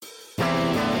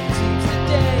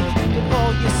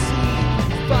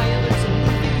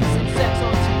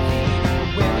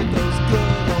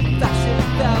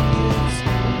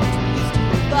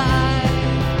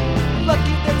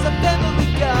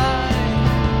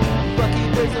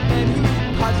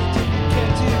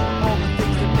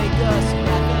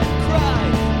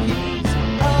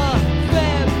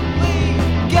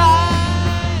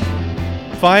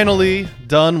finally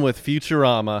done with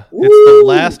Futurama. Woo! It's the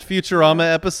last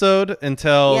Futurama episode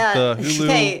until the Hulu.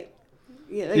 Hey,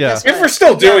 yeah. If we're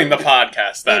still doing the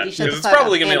podcast, then Andy, because it's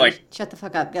probably gonna be like. Shut the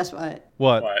fuck up. Guess what?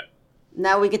 What?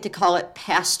 Now we get to call it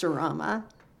Pastorama.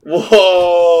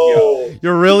 Whoa!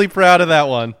 You're really proud of that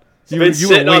one. You've been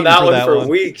sitting on that one for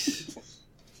weeks.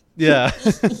 Yeah.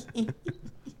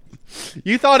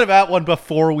 You thought of that one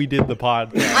before we did the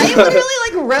podcast. I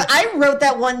literally wrote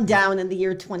that one down in the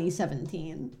year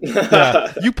 2017.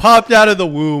 Yeah, you popped out of the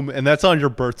womb, and that's on your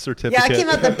birth certificate. Yeah, I came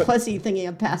out the pussy thinking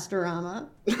of Pastorama.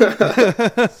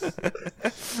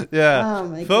 Yeah. Oh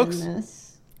my Folks,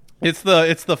 goodness. It's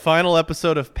the final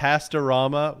episode of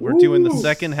Pastorama. We're doing the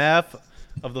second half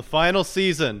of the final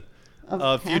season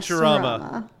of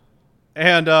Futurama.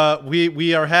 And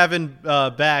we are having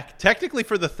back technically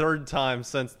for the third time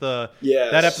since that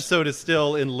episode is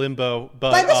still in limbo.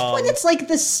 But by this point, it's like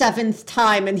the seventh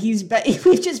time, and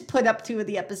we've just put up 2 of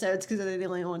the episodes because they're the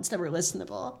only ones that were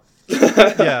listenable.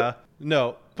 Yeah,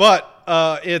 no, but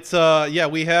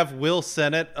we have Will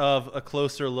Sennett of A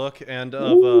Closer Look and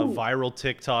of viral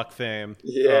TikTok fame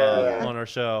on our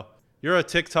show. You're a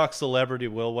TikTok celebrity,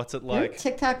 Will. What's it like? You're a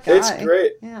TikTok guy. It's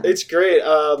great. Yeah. It's great.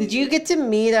 Did you get to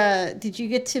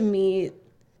meet?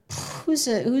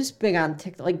 Who's big on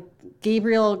TikTok? Like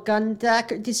Gabriel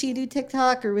Gunduck? Does he do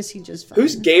TikTok, or was he just fun?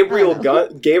 Who's Gabriel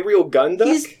Gabriel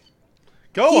Gunduck?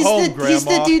 Grandma.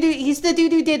 He's the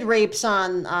dude who did rapes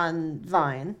on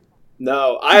Vine.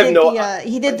 No, I have no.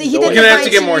 He did the Vine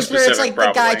series where it's like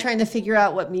the guy trying to figure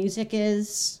out what music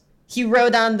is. He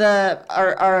wrote on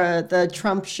the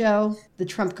Trump show, the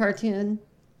Trump cartoon.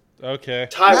 Okay.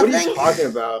 Ty, what are you talking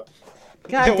about?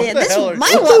 God damn,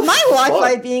 my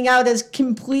Wi-Fi being out has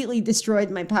completely destroyed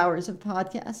my powers of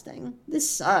podcasting. This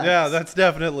sucks. Yeah, that's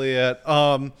definitely it.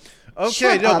 Okay,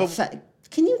 Shut up,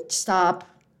 can you stop?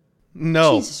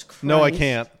 No. Jesus Christ. No, I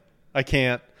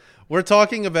can't. We're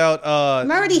talking about I'm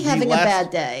already having a bad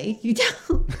day. You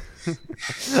don't.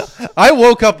 I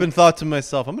woke up and thought to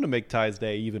myself, I'm going to make Ty's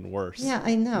day even worse. Yeah,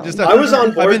 I know. I was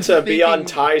on board to be on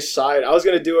Ty's side. I was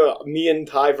going to do a me and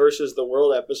Ty versus the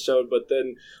world episode, but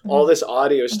then all this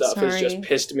audio stuff has just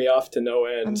pissed me off to no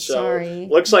end.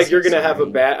 Looks like you're going to have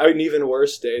an even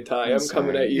worse day, Ty. I'm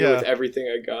coming at you with everything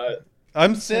I got.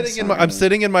 I'm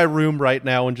sitting in my room right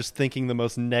now and just thinking the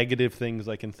most negative things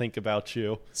I can think about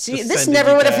you. See, this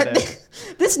never would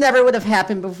have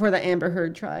happened before the Amber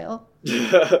Heard trial.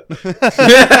 Yeah,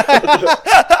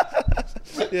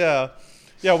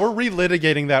 we're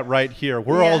relitigating that right here.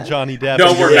 We're all Johnny Depp.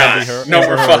 No, we're not. No,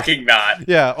 we're fucking not.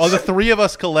 Yeah, all the 3 of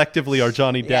us collectively are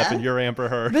Johnny Depp, and you're Amber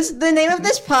Heard. The name of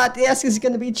this podcast is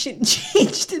going to be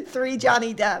changed to 3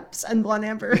 Johnny Depps and 1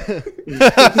 Amber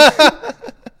Heard.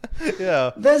 Yeah.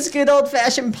 Those good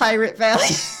old-fashioned pirate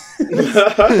values.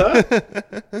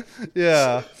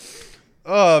 Yeah.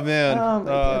 Oh, man. Oh,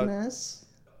 my goodness.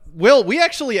 Will, we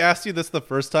actually asked you this the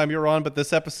first time you were on, but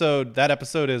that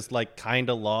episode is like kind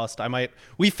of lost.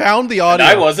 We found the audio.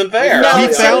 And I wasn't there. No,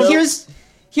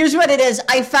 here's what it is.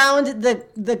 I found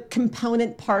the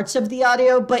component parts of the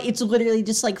audio, but it's literally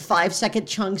just like 5-second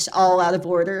chunks all out of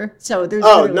order. So there's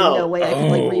no way I could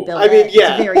like rebuild it. I mean,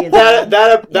 yeah, it's very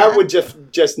that would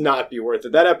just not be worth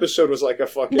it. That episode was like a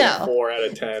fucking 4 out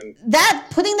of 10.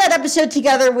 Putting that episode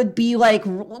together would be like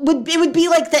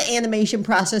the animation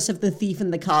process of The Thief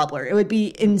and the Cobbler. It would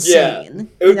be insane. Yeah.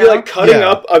 It would be like cutting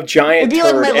up a giant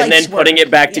turd and then putting it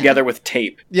back together with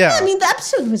tape. Yeah. I mean, the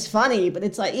episode was funny, but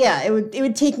it's like, it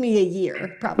would take me a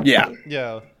year, probably. Yeah.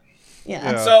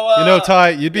 So, Ty,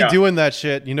 you'd be doing that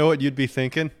shit. You know what you'd be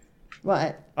thinking?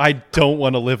 What? I don't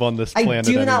want to live on this planet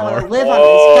anymore. I do not want to live on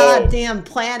this goddamn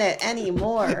planet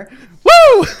anymore.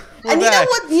 Woo! And you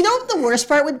know what the worst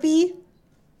part would be?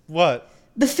 What?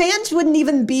 The fans wouldn't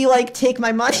even be like, take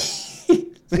my money.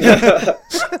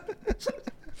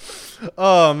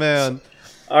 Oh, man.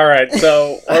 All right,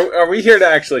 so are we here to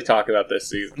actually talk about this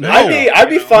season? No. I'd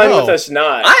be fine with us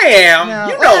not. I am.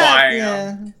 I am.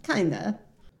 Yeah, kinda.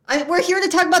 We're here to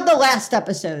talk about the last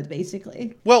episode,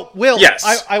 basically. Well, Will,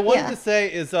 yes. I wanted to say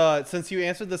is, since you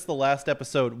answered this the last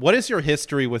episode, what is your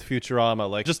history with Futurama?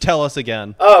 Like, just tell us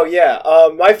again. Oh, yeah.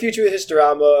 My future with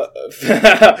Historama.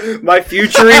 My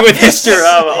future with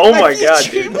Historama. Oh, my God,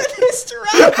 dude. With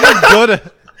Historama.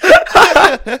 Good.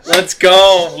 Let's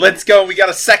go. We got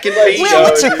a second beat. Will,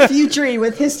 what's your future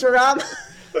with Historama?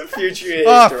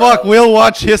 Fuck, we'll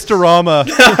watch Historama.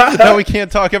 Now we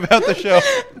can't talk about the show.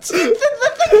 The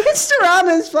thing,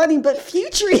 Historama is funny, but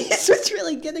Future is what's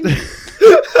really getting me.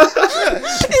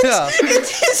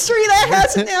 It's history that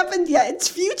hasn't happened yet. It's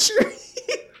future.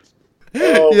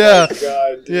 Oh yeah. my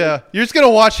god, dude. Yeah. You're just gonna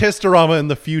watch Historama in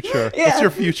the future. Yeah. What's your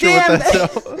future Damn. with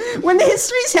that show? When the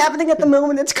history's happening at the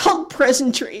moment, it's called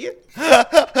Presentry.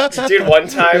 Dude, one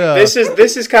time, this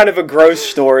is kind of a gross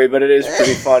story, but it is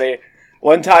pretty funny.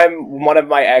 One time, one of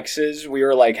my exes, we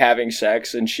were like having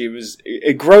sex, and she was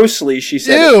grossly. She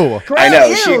said, "Ew." I know.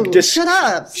 Ew, shut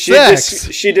up. She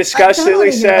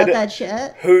disgustingly said, that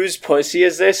shit. "Whose pussy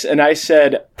is this?" And I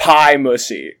said, "Pie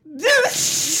mussy."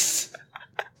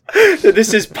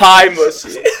 This is pie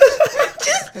mussy.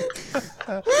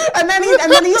 And then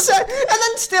he said, and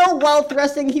then still while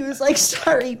thrusting, he was like,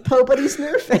 "Sorry, Poe, but he's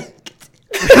nerfing."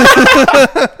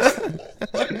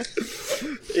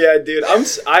 Yeah, dude,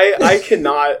 I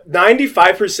cannot.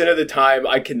 95% of the time,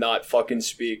 I cannot fucking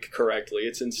speak correctly.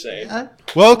 It's insane.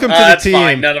 Welcome to the that's team.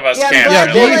 Fine. None of us can.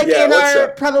 Yeah, we're like in what's our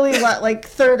up? probably like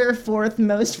third or fourth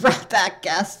most brought back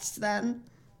guests. Then.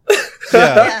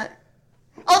 Yeah.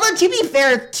 Although to be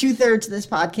fair, 2/3 of this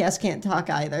podcast can't talk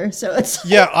either, so it's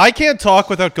Yeah, I can't talk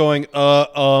without going Yeah.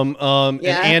 and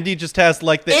Andy just has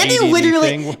like the Andy ADD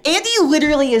thing. Andy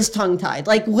literally is tongue-tied.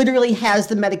 Like literally has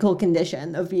the medical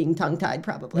condition of being tongue-tied.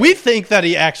 Probably. We think that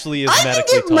he actually is I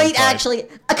medically think it might tongue-tied. actually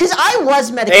because I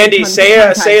was medically Andy, tongue-tied, say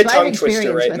a so I have tongue experience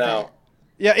twister right with now. it.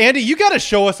 Yeah, Andy, you got to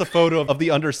show us a photo of the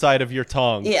underside of your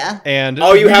tongue. Yeah. And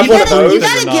Oh, you have one of those? You Or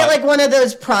gotta not. get like one of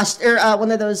those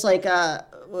one of those like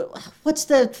what's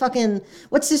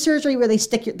the surgery where they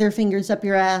stick their fingers up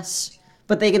your ass,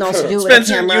 but they can also do it with a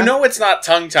Spencer, camera. you know it's not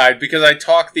tongue-tied because I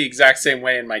talk the exact same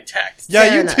way in my text. Yeah,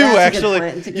 Fair you enough. too. That's a good Actually,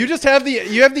 point. It's a good- you just have the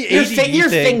ADD You're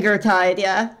thing. finger tied,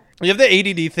 yeah. You have the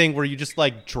ADD thing where you just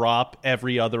like drop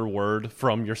every other word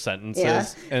from your sentences. Yeah.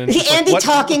 And it's just like, Andy what-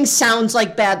 talking sounds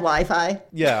like bad Wi-Fi.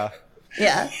 Yeah.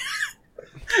 Yeah.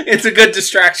 It's a good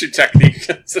distraction technique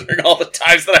considering all the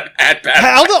times that I've had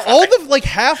bad. All the like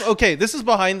half. Okay, this is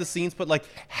behind the scenes, but like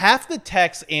half the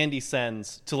text Andy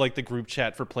sends to like the group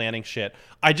chat for planning shit,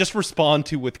 I just respond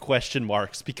to with question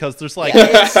marks because there's like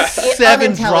It's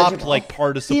 7 dropped unintelligible. like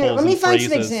participles. Here, let me and find phrases.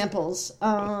 some examples.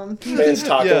 Man's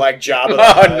talking Yeah. like Jabba.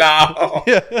 Oh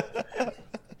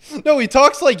no! No, he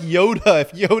talks like Yoda.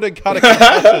 If Yoda got a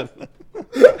concussion.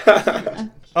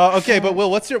 Okay, but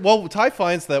Will, Ty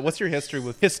finds that. What's your history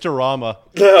with Historama?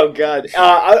 Oh god,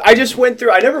 I just went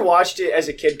through. I never watched it as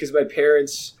a kid because my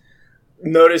parents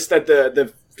noticed that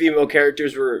the female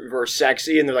characters were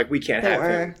sexy, and they're like, we can't have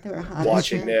him They were hot.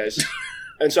 watching this.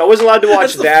 And so I wasn't allowed to watch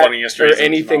That's the that funniest or reason to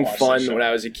anything not watch fun this show. when I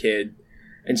was a kid.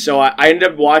 And so I ended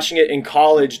up watching it in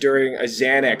college during a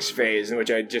Xanax phase in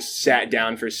which I just sat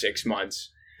down for 6 months.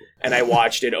 And I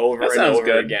watched it over That and sounds over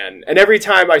good. again. And every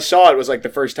time I saw it was like the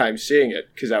first time seeing it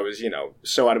because I was,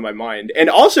 so out of my mind. And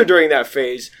also during that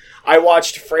phase, I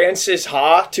watched Francis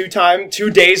Ha 2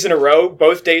 days in a row,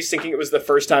 both days thinking it was the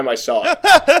first time I saw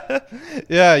it.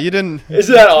 Yeah, you didn't.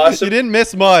 Isn't that awesome? You didn't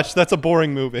miss much. That's a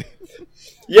boring movie.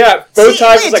 Yeah, both See,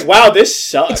 times wait, I was like, wow, this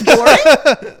sucks.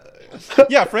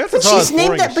 Yeah, Francis But Ha she's is named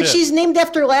boring as but shit. she's named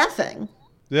after laughing.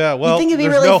 Yeah, well, think it'd be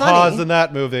there's really no funny. Ha's in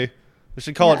that movie. We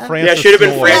should call Yeah. it Francis. Yeah, it should have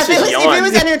been Snore. Francis if it Yawn.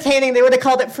 was entertaining, they would have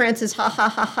called it Francis ha ha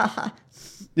ha ha ha.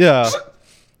 Yeah,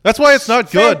 that's why it's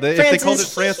not good. If they called it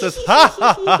Francis- Francis, ha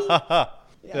ha ha ha ha.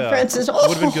 Yeah, Francis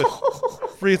would have been good.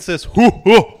 Francis, hoo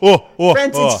hoo hoo hoo.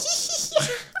 Francis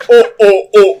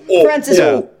Oh. Francis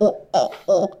Yeah.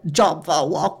 Java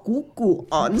wa cuckoo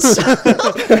on.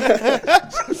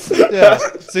 Yeah.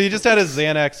 So you just had a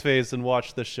Xanax phase and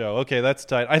watched the show. Okay, that's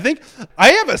tight. I think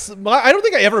I don't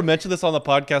think I ever mentioned this on the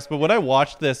podcast, but when I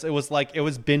watched this, it was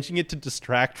binging it to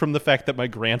distract from the fact that my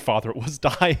grandfather was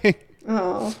dying.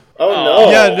 Oh. Oh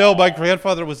no. Yeah, no, my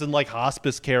grandfather was in like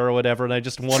hospice care or whatever, and I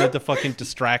just wanted to fucking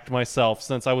distract myself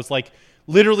since I was like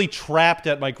literally trapped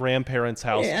at my grandparents'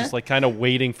 house, Yeah. just like kind of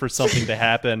waiting for something to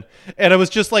happen. And I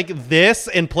was just like this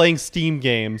and playing Steam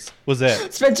games was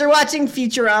it. Spencer watching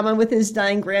Futurama with his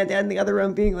dying granddad in the other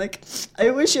room being like, I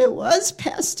wish it was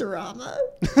Pastorama.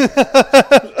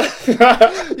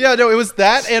 Yeah, no, it was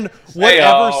that and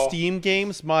whatever Hey-o. Steam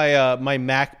games my my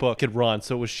MacBook could run.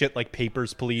 So it was shit like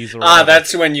Papers, Please, or Ah, whatever.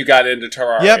 that's when you got into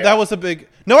Terraria. Yep, that was a big.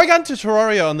 No, I got into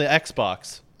Terraria on the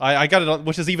Xbox. I got it on,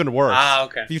 which is even worse. Ah,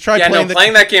 okay. If you tried yeah, playing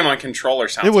playing that game on controller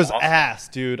sounds it was awful. ass,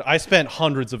 dude. I spent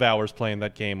hundreds of hours playing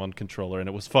that game on controller, and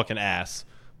it was fucking ass.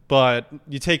 But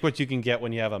you take what you can get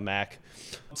when you have a Mac.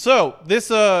 So this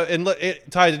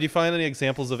Ty, did you find any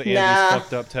examples of Andy's Nah.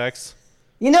 fucked up texts?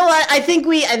 You know what? I think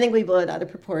we blow it out of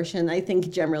proportion. I think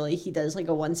generally he does like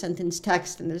a 1-sentence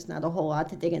text, and there's not a whole lot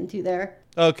to dig into there.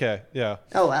 Okay, yeah.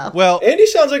 Oh, wow. Well, Andy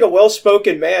sounds like a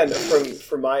well-spoken man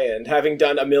from my end, having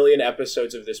done 1 million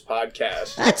episodes of this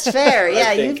podcast. That's fair.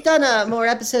 Yeah, you've done more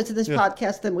episodes of this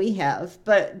podcast than we have,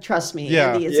 but trust me,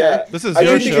 Andy is this is I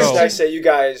your think show. I say you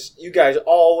guys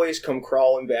always come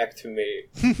crawling back to me.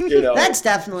 You know, that's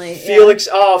definitely Felix.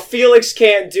 Oh, Felix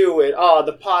can't do it. Oh,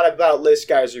 the Pod About list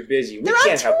guys are busy. We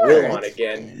can't have Will on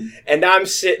again. And I'm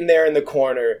sitting there in the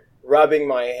corner, rubbing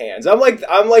my hands. I'm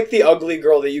like the ugly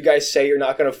girl that you guys say you're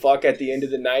not gonna fuck at the end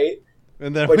of the night,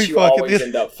 and then but you always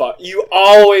end up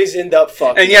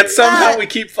fucking. And yet somehow we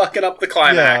keep fucking up the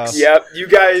climax. Yeah.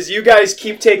 Yep, you guys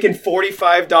keep taking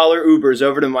 $45 Ubers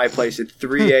over to my place at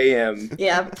 3 a.m.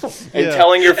 Yeah, and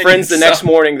telling your friends the next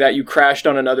morning that you crashed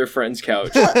on another friend's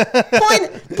couch.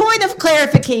 Point of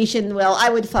clarification, Will. I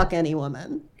would fuck any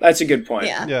woman. That's a good point.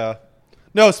 Yeah.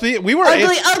 No, we were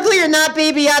ugly or not,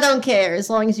 baby. I don't care as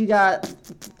long as you got.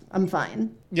 I'm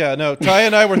fine. Yeah, no. Ty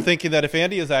and I were thinking that if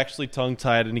Andy is actually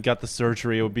tongue-tied and he got the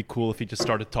surgery, it would be cool if he just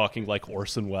started talking like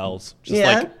Orson Welles, just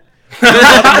like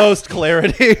the utmost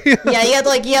clarity. Yeah, he had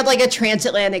like a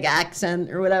transatlantic accent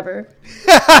or whatever.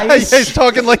 He's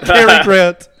talking like Cary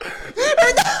Grant.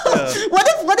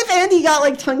 What if Andy got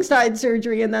like tongue-tied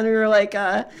surgery and then we were like.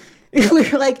 We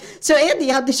were like, so Andy,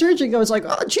 how'd the surgery go? I was like,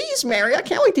 oh, geez, Mary, I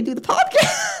can't wait to do the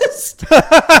podcast.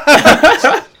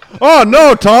 Oh,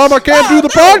 no, Tom, I can't do the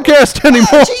podcast anymore.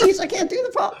 Oh, geez, I can't do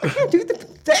the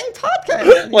dang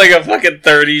podcast. Like a fucking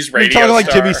 30s radio star. You're talking like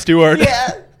Jimmy Stewart.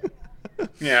 Yeah.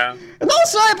 Yeah. And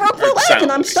also, I broke my leg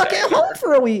and I'm stuck at home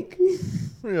for a week.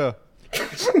 Yeah.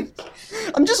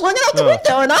 I'm just looking out the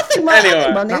window and I think my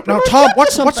neighbor now, Tom,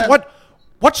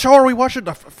 what show are we watching?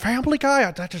 The Family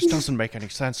Guy? That just doesn't make any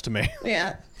sense to me.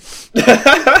 Yeah.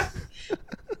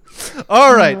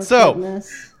 All right,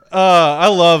 I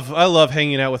love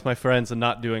hanging out with my friends and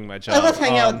not doing my job. I love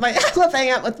hanging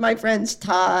out with my friends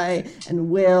Ty and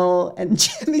Will and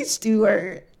Jimmy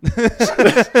Stewart. And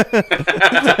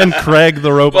Craig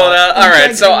the robot. Well, all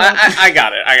right, so I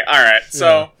got it. All right,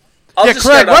 so I'll just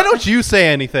Craig, why don't you say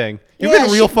anything? You've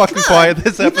been real fucking quiet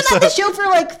this episode. You've been on the show for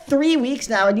like 3 weeks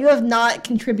now, and you have not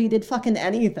contributed fucking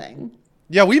anything.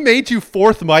 Yeah, we made you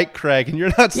fourth mic, Craig, and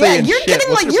you're not saying shit.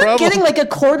 You're getting like a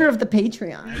quarter of the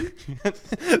Patreon.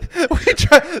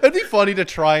 It'd be funny to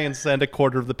try and send a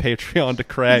quarter of the Patreon to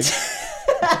Craig.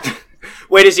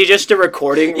 Wait, is he just a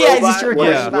recording robot? Yeah, he's just a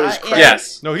recording robot.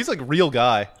 Yes. No, he's like a real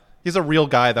guy. He's a real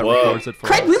guy that records it for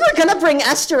Craig, we were going to bring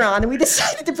Esther on, and we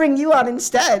decided to bring you on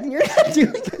instead, and you're not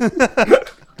doing it.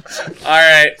 All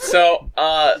right, so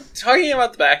talking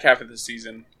about the back half of the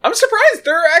season, I'm surprised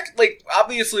they're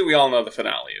obviously we all know the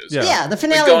finale is. Yeah, the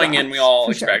finale. Going in, we all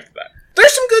expected that.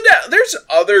 There's some good. There's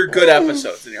other good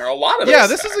episodes in here. A lot of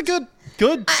this is a good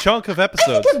chunk of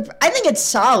episodes. I think it's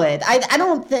solid. I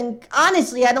don't think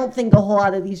a whole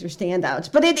lot of these are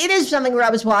standouts, but it is something where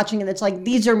I was watching and it's like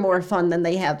these are more fun than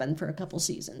they have been for a couple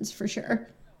seasons for sure.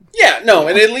 Yeah, no,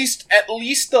 and at least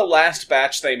the last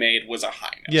batch they made was a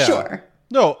high note. Yeah. Sure.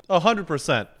 No,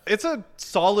 100%. It's a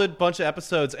solid bunch of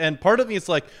episodes, and part of me is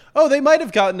like, oh, they might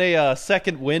have gotten a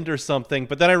second wind or something,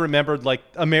 but then I remembered, like,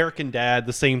 American Dad,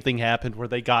 the same thing happened where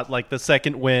they got, like, the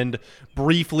second wind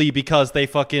briefly because they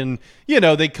fucking,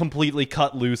 they completely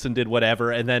cut loose and did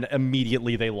whatever, and then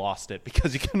immediately they lost it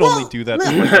because you can only do that.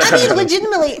 I mean,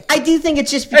 legitimately, I do think it's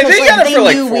just because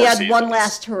they knew we had one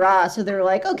last hurrah, so they were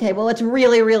like, okay, well, let's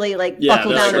really, really,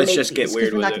 buckle down and make these because we're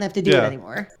not going to have to do it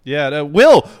anymore. Yeah,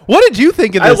 Will, what did you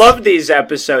think of this? I love these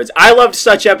episodes. I loved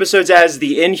such episodes as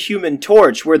the Inhuman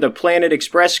Torch, where the Planet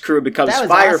Express crew becomes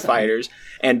firefighters,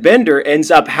 and Bender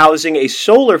ends up housing a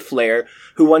solar flare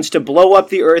who wants to blow up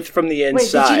the Earth from the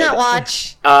inside. Wait, did you not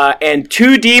watch? And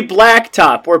 2D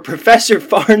Blacktop, where Professor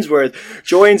Farnsworth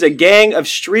joins a gang of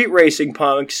street racing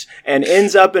punks and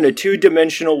ends up in a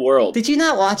two-dimensional world. Did you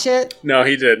not watch it? No,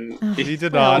 he didn't. He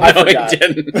did not. No, he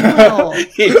didn't. No.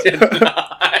 He did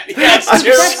not.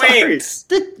 Yes,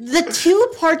 the two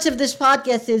parts of this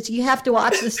podcast is you have to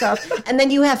watch the stuff and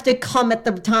then you have to come at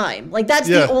the time. Like that's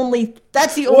the only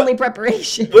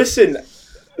preparation. Listen,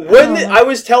 I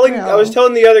was telling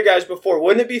the other guys before,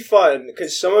 wouldn't it be fun,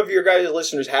 because some of your guys'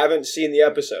 listeners haven't seen the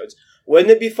episodes,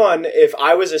 wouldn't it be fun if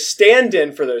I was a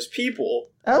stand-in for those people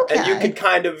and you could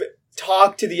kind of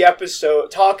talk to me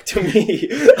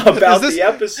about the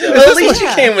episode? At least you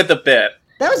came with a bit.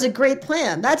 That was a great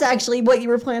plan. That's actually what you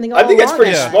were planning all along. I think that's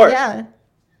pretty smart. Yeah.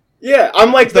 Yeah,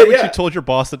 I'm like, is that what you told your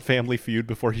boss at Family Feud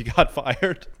before he got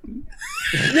fired?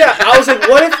 Yeah, I was like,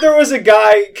 what if there was a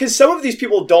guy, because some of these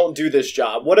people don't do this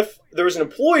job. What if there was an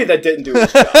employee that didn't do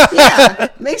his job? Yeah,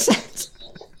 makes sense.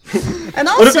 And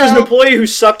also, what if there's an employee who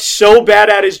sucked so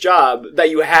bad at his job that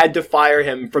you had to fire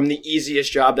him from the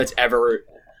easiest job that's ever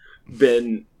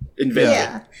been invented.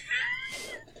 Yeah.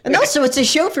 And also, it's a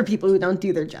show for people who don't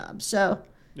do their job. So,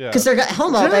 because they're at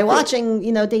home all day watching,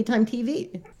 daytime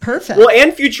TV. Perfect. Well,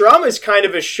 and Futurama is kind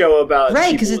of a show about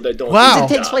people that don't do their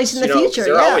jobs. It takes place in the future.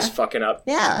 They're always fucking up.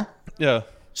 Yeah. Yeah.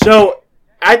 So,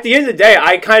 at the end of the day,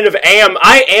 I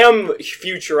am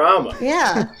Futurama.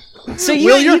 Yeah. So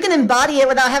you can embody it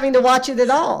without having to watch it at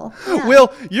all. Yeah.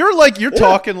 Will, you're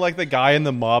talking like the guy in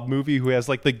the mob movie who has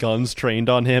like the guns trained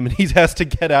on him and he has to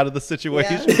get out of the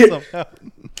situation somehow.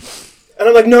 And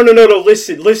I'm like, no,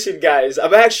 listen, guys.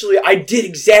 I did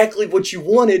exactly what you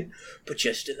wanted, but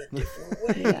just in a different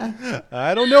way. Yeah.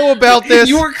 I don't know about this.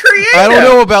 You were creative. I don't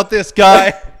know about this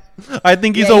guy. I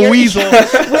think he's a weasel.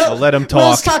 I'll let him talk.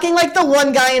 Will's talking like the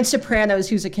one guy in Sopranos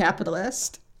who's a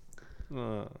capitalist.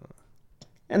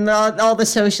 And all the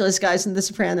socialist guys in The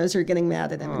Sopranos are getting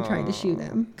mad at him and trying to shoot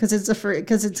him because it's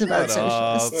about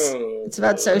socialists. It's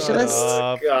about socialists.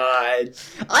 Oh, God.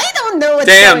 I don't know what's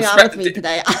going on with me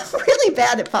today. I'm really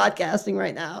bad at podcasting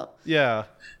right now. Yeah.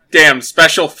 Damn,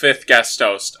 special 5th guest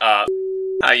host.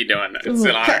 How you doing? It's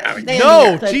an honor having you.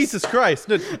 No, Jesus Christ.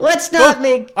 No, let's not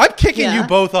make... I'm kicking you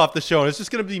both off the show, and it's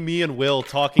just going to be me and Will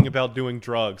talking about doing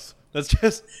drugs. That's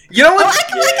just... You know what? I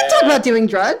can talk about doing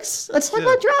drugs. Let's talk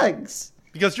about drugs.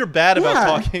 Because you're bad about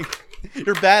talking.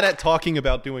 You're bad at talking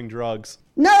about doing drugs.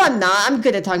 No, I'm not. I'm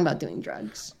good at talking about doing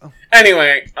drugs.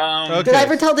 Anyway, Did I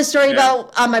ever tell the story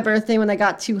about on my birthday when I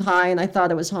got too high and I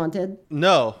thought it was haunted?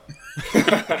 No. I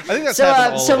think that's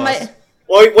happened to all of us.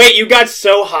 Wait, you got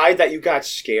so high that you got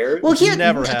scared? Well, here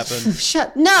never happened.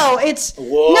 No,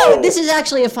 this is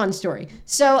actually a fun story.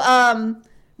 So,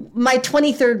 my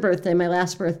 23rd birthday, my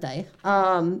last birthday,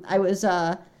 I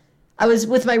was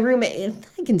with my roommate.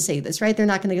 I can say this, right? They're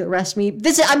not going to arrest me.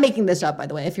 I'm making this up, by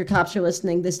the way. If your cops are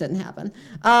listening, this didn't happen.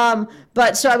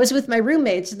 But so I was with my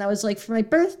roommates, and I was like, for my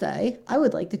birthday, I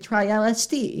would like to try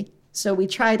LSD. So we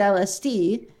tried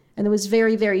LSD. And it was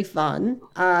very, very fun.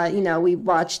 We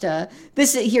watched you're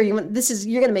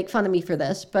going to make fun of me for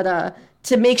this, but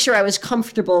to make sure I was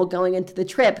comfortable going into the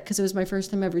trip, because it was my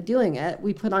first time ever doing it,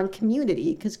 we put on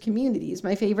Community, because Community is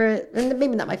my favorite, and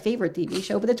maybe not my favorite TV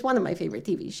show, but it's one of my favorite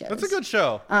TV shows. That's a good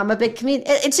show. I'm a big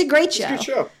it's a great show. It's a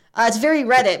good show. It's very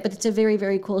Reddit, but it's a very,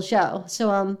 very cool show.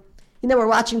 So, we're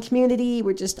watching Community.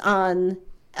 We're just on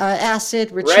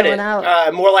acid. We're Reddit. Chilling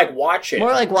out. More like watch it.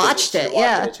 More like watched it,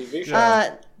 yeah. TV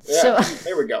show. So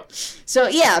there we go. So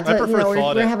but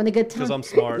we're having a good time because I'm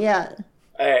smart. Yeah.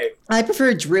 Hey. I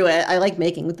prefer Druid. I like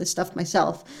making with this stuff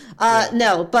myself.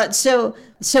 No, but so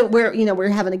we're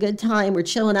having a good time. We're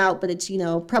chilling out, but it's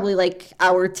probably like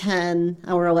hour 10,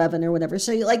 hour 11, or whatever.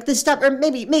 So like the stuff, or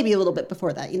maybe a little bit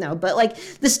before that, but like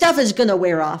the stuff is gonna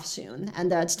wear off soon,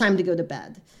 and it's time to go to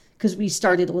bed because we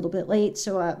started a little bit late.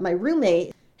 So my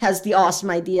roommate has the awesome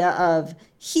idea of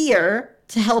here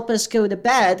to help us go to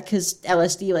bed, because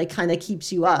LSD like kind of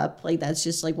keeps you up. Like that's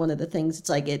just like one of the things. It's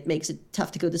like it makes it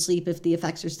tough to go to sleep if the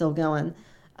effects are still going.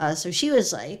 So she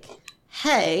was like,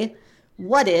 "Hey,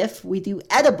 what if we do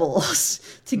edibles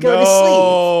to go to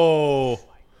sleep?"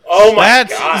 Oh my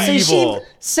God! Evil.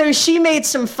 So she made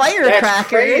some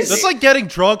firecrackers. That's like getting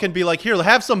drunk and be like, "Here,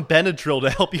 have some Benadryl to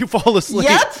help you fall asleep."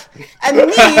 Yep. And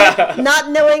me, not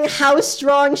knowing how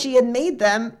strong she had made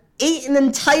them, ate an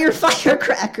entire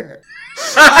firecracker.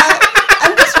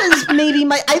 And this was maybe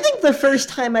I think the first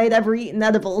time I'd ever eaten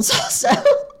edibles also.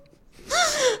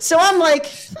 So I'm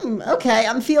like, okay,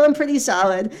 I'm feeling pretty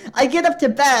solid. I get up to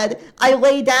bed, I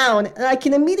lay down, and I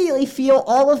can immediately feel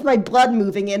all of my blood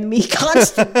moving in me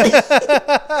constantly.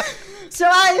 So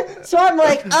I'm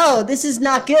like, oh, this is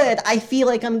not good. I feel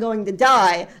like I'm going to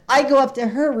die. I go up to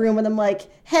her room and I'm like,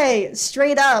 hey,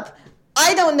 straight up,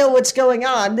 I don't know what's going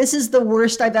on. This is the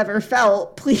worst I've ever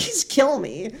felt. Please kill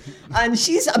me. And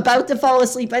she's about to fall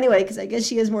asleep anyway, because I guess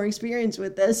she has more experience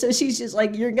with this. So she's just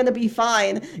like, you're going to be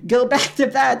fine. Go back to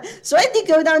bed. So I had to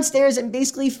go downstairs and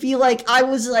basically feel like I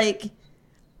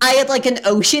had like an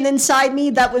ocean inside me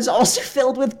that was also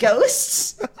filled with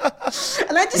ghosts.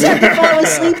 And I just had to fall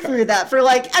asleep through that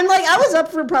I was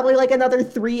up for probably like another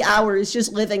 3 hours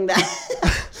just living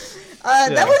that.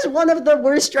 That was one of the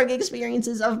worst drug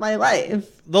experiences of my life.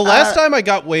 The last time I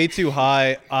got way too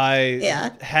high,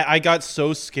 I got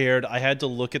so scared I had to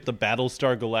look at the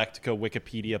Battlestar Galactica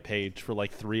Wikipedia page for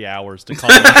like 3 hours to calm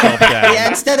myself down. Yeah,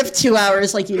 instead of 2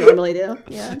 hours like you normally do.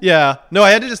 Yeah. Yeah. No,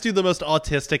 I had to just do the most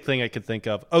autistic thing I could think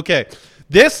of. Okay,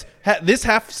 this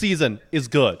half season is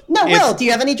good. No, Will, do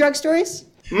you have any drug stories?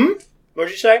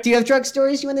 What'd you say? Do you have drug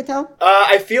stories you want to tell?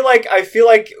 I feel like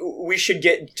we should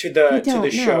get to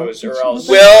the shows, or else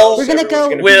we're gonna go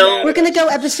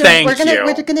episode. We're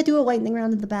you. gonna do a lightning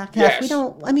round in the back half. Yes. We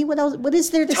don't. I mean, what else? What is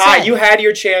there to Ty, say? you had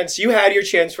your chance. You had your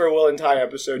chance for a Will and Ty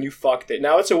episode, and you fucked it.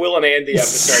 Now it's a Will and Andy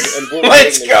episode, and we're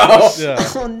Let's go.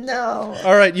 Yeah. Oh no!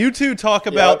 All right, you two talk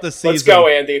about the season. Let's go,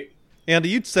 Andy. Andy,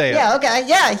 you'd say it. Yeah. Okay.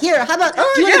 Yeah. Here. How about? Do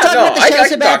you want to talk about the shows? I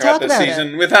can talk about this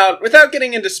season without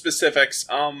getting into specifics.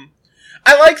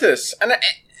 I like this,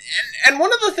 and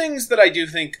one of the things that I do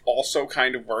think also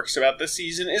kind of works about this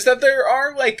season is that there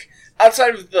are, like,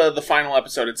 outside of the final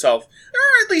episode itself, there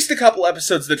are at least a couple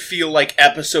episodes that feel like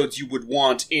episodes you would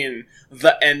want in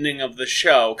the ending of the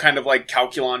show, kind of like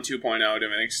Calculon 2.0 to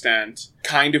an extent,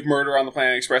 kind of Murder on the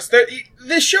Planet Express.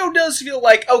 This show does feel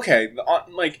like, okay,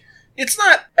 like, it's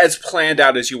not as planned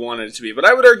out as you wanted it to be, but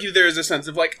I would argue there is a sense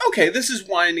of, like, okay, this is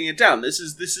winding it down. This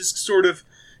is sort of,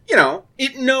 you know,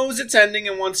 it knows its ending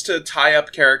and wants to tie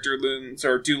up character looms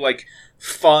or do, like,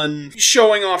 fun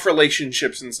showing off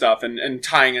relationships and stuff and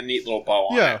tying a neat little bow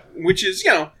on it. Which is,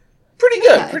 you know, pretty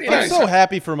good, pretty nice. I'm so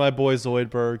happy for my boy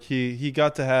Zoidberg. He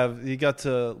got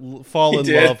to fall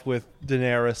in love with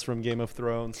Daenerys from Game of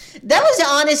Thrones. That was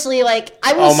honestly, like,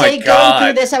 I will say, going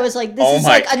through this, I was like, this is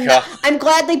like, I'm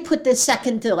glad they put this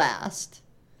second to last.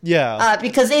 Yeah.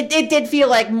 Because it did feel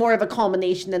like more of a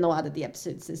culmination than a lot of the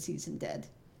episodes this season did.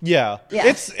 Yeah.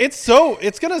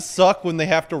 It's gonna suck when they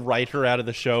have to write her out of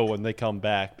the show when they come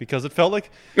back, because it felt like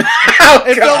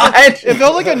it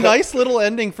felt like a nice little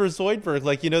ending for Zoidberg.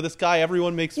 Like, you know, this guy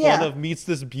everyone makes fun of meets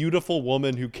this beautiful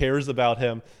woman who cares about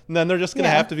him, and then they're just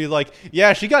gonna have to be like,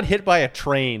 yeah, she got hit by a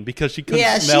train because she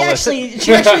couldn't smell it.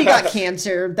 She actually got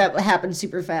cancer that happened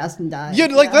super fast and died. Yeah,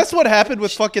 like that's what happened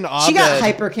with fucking Abed. She got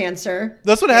hypercancer.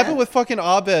 That's what happened with fucking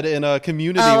Abed in a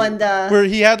Community, where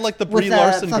he had like the Brie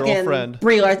Larson girlfriend.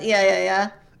 Brie Larson. Yeah.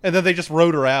 And then they just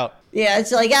wrote her out. Yeah,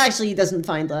 it's like, actually, he doesn't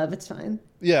find love. It's fine.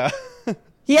 Yeah.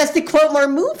 He has to quote more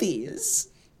movies.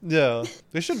 Yeah.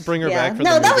 They should bring her back for the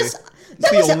movie.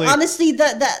 that was honestly,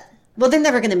 well, they're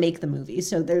never going to make the movie,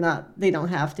 so they don't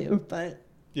have to, but.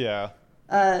 Yeah.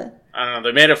 I don't know.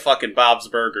 They made a fucking Bob's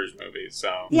Burgers movie,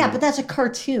 so. Yeah, but that's a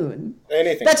cartoon.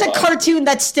 Anything. That's a cartoon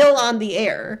that's still on the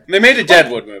air. They made a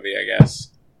Deadwood movie, I guess.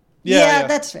 Yeah,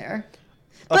 that's fair.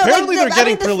 Apparently they're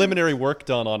getting preliminary work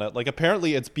done on it. Like,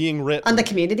 apparently it's being written. On the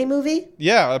Community movie?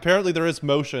 Yeah, apparently there is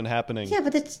motion happening. Yeah,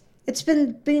 but it's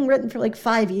been being written for like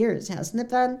 5 years, hasn't it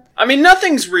been? I mean,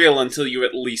 nothing's real until you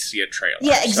at least see a trailer.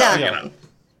 Yeah, exactly. So, you know.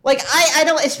 Like, I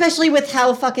don't, especially with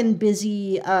how fucking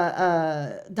busy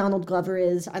Donald Glover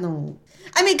is,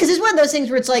 I mean, because it's one of those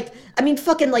things where it's like, I mean,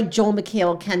 fucking like Joel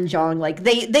McHale, Ken Jeong, like,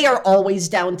 they are always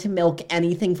down to milk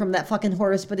anything from that fucking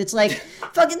horse, but it's like,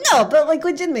 fucking, no, but like,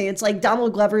 legitimately, it's like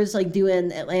Donald Glover's like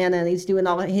doing Atlanta, and he's doing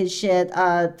all his shit,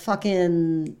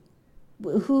 fucking,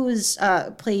 who's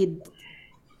played,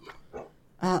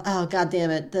 oh, god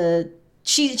damn it,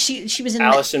 she was in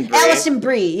Alison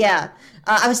Brie, yeah.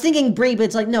 I was thinking Brie, but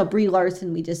it's like, no, Brie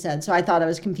Larson we just said, so I thought I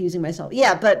was confusing myself.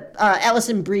 Yeah, but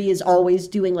Alison Brie is always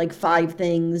doing like 5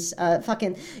 things.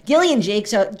 Fucking Gillian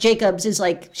Jacobs is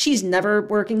like, she's never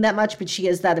working that much, but she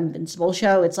has that Invincible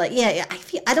show. It's like,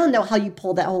 I don't know how you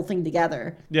pull that whole thing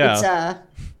together. Yeah.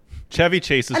 Chevy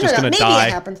Chase is just going to die. Maybe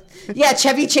it happened. Yeah,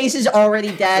 Chevy Chase is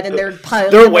already dead, and they're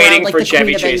waiting around, for like,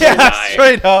 Chevy Chase to die. Yeah,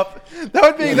 straight up.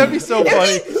 That'd be so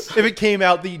funny if it came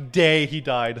out the day he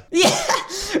died. Yeah,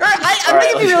 I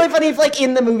think it'd be really funny if, like,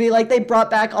 in the movie, like, they brought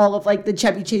back all of like the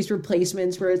Chevy Chase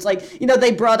replacements, where it's like, you know,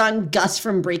 they brought on Gus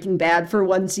from Breaking Bad for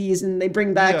one season. They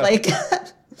bring back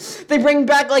they bring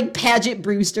back like Paget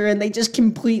Brewster, and they just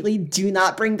completely do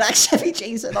not bring back Chevy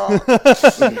Chase at all.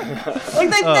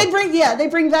 Like they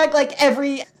bring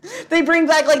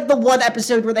back like the one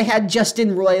episode where they had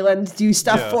Justin Roiland do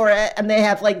stuff for it, and they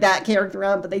have like that character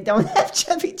on, but they don't have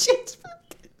Chevy Chase.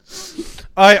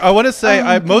 I want to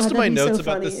say most of my notes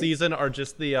about the season are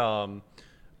just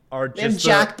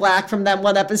Jack Black from that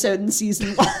one episode in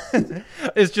season 1.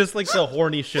 It's just like the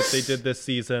horny shit they did this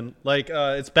season. Like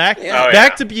it's back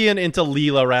to being into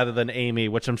Leela rather than Amy,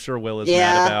 which I'm sure Will is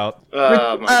mad about.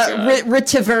 Oh my God.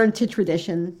 Return to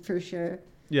tradition for sure.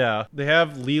 Yeah, they have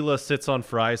Leela sits on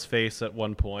Fry's face at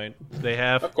one point. They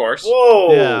have, of course.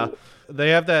 Whoa. Yeah,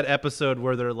 they have that episode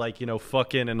where they're like, you know,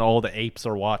 fucking, and all the apes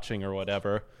are watching or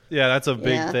whatever. Yeah, that's a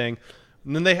big thing.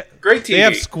 And then they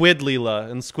have Squid Leela,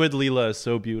 and Squid Leela is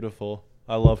so beautiful.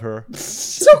 I love her.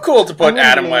 So cool to put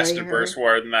Adam West and Bruce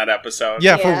Ward in that episode.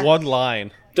 Yeah, for one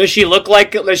line. Does she look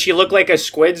like a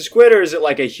squid, or is it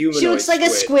like a humanoid? She looks like a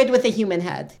squid with a human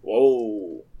head.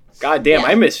 Whoa. God damn,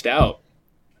 I missed out.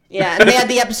 Yeah, and they had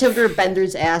the episode where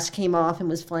Bender's ass came off and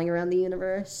was flying around the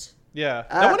universe. Yeah,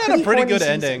 that one had a pretty good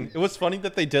ending. It was funny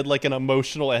that they did like an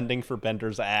emotional ending for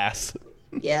Bender's ass.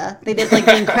 Yeah, they did like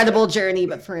the incredible journey,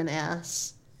 but for an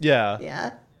ass. Yeah.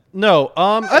 Yeah. No,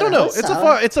 I don't know.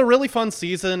 It's a really fun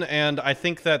season, and I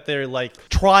think that they're like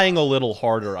trying a little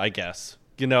harder, I guess.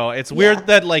 You know, it's weird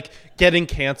that like getting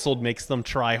canceled makes them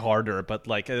try harder, but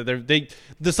like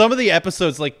some of the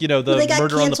episodes, like, you know, the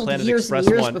Murder on the Planet Express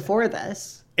one before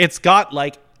this. It's got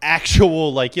like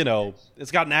actual, like, you know,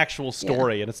 it's got an actual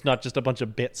story, and it's not just a bunch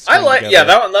of bits. I like together.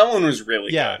 That one was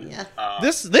really good. Yeah.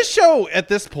 This show at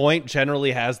this point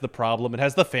generally has the problem. It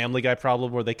has the Family Guy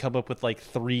problem where they come up with like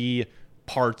 3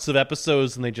 parts of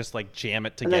episodes and they just like jam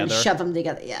it together and then shove them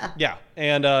together. Yeah,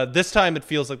 and this time it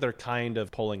feels like they're kind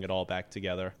of pulling it all back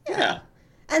together. Yeah.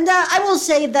 And I will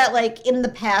say that, like, in the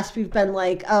past, we've been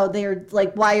like, oh, they're,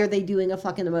 like, why are they doing a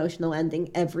fucking emotional ending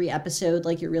every episode?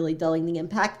 Like, you're really dulling the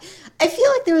impact. I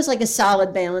feel like there was, like, a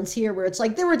solid balance here where it's,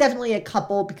 like, there were definitely a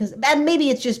couple because, and maybe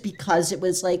it's just because it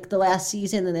was, like, the last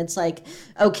season and it's, like,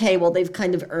 okay, well, they've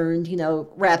kind of earned, you know,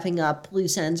 wrapping up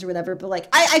loose ends or whatever. But, like,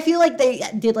 I feel like they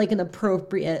did, like, an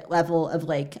appropriate level of,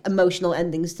 like, emotional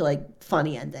endings to, like,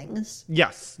 funny endings.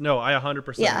 Yes. No, I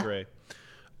 100% agree.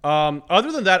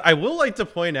 Other than that, I will like to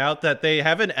point out that they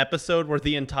have an episode where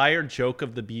the entire joke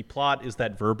of the B plot is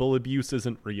that verbal abuse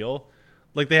isn't real.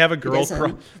 Like they have a girl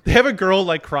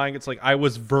like crying. It's like, I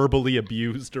was verbally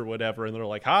abused or whatever. And they're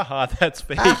like, haha, that's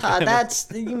fake.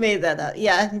 You made that up.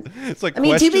 Yeah. It's like, I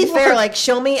mean, to be fair, like,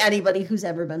 show me anybody who's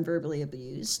ever been verbally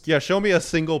abused. Yeah. Show me a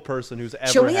single person who's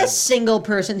ever a single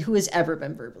person who has ever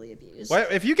been verbally abused. Well,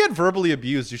 if you get verbally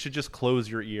abused, you should just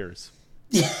close your ears.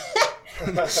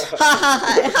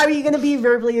 How are you going to be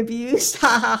verbally abused?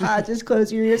 Just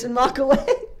close your ears and walk away.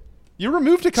 You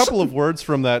removed a couple of words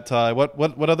from that, Ty.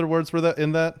 What other words were that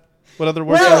in that? What other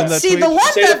words were in that tweet?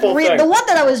 The one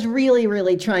that I was really,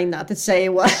 really trying not to say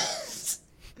was...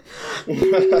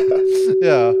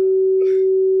 Yeah.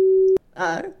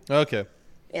 Okay.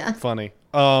 Yeah. Funny.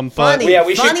 Funny. Yeah,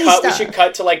 we should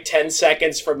cut to like 10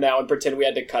 seconds from now and pretend we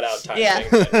had to cut out time. Yeah.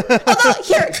 Although,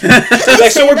 here,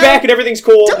 so we're back and everything's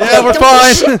cool. We're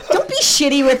fine. Don't be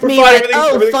shitty with me. Like,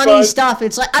 everything's funny fine. Stuff.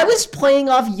 It's like I was playing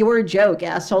off your joke,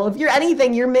 asshole. If you're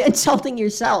anything, you're insulting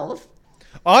yourself.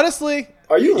 Honestly.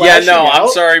 Are you? Yeah, no. I'm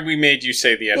sorry we made you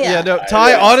say the end. Yeah, no.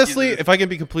 Ty, honestly, if I can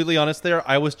be completely honest, there,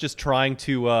 I was just trying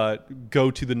to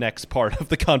go to the next part of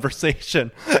the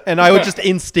conversation, and I would just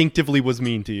instinctively was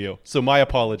mean to you. So my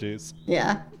apologies.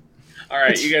 Yeah. All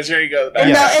right, you guys ready to go?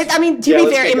 I mean, to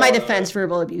be fair, in my defense,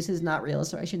 verbal abuse is not real,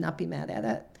 so I should not be mad at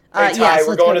it. Hey, Ty,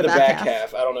 we're going to the back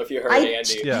half. I don't know if you heard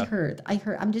Andy. Yeah. I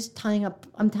heard. I'm just tying up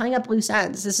loose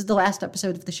ends. This is the last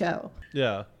episode of the show.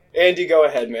 Yeah. Andy, go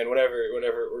ahead, man. Whenever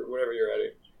you're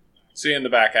ready. See you in the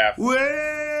back half. Well,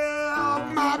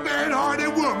 my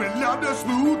bad-hearted woman loved a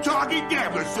smooth-talking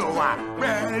gambler, so I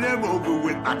ran him over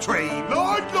with my train.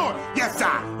 Lord, yes,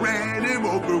 I ran him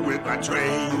over with my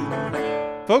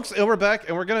train. Folks, we're back,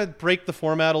 and we're going to break the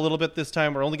format a little bit this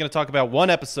time. We're only going to talk about one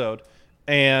episode,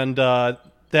 and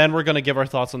then we're going to give our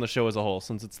thoughts on the show as a whole,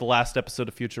 since it's the last episode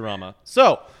of Futurama.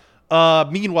 So...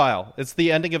 meanwhile, it's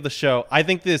the ending of the show. I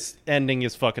think this ending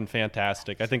is fucking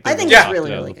fantastic. I think it's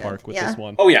really, really good. Park with this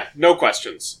one. Oh yeah, no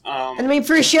questions. And I mean,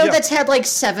 for a show that's had like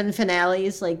 7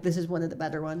 finales, like this is one of the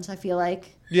better ones. I feel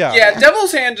like. Yeah.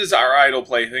 Devil's Hand is our idle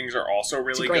playthings are also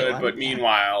really good, but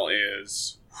Meanwhile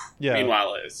is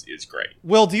great.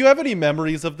 Will, do you have any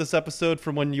memories of this episode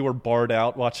from when you were barred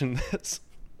out watching this?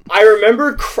 I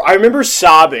remember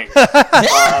sobbing.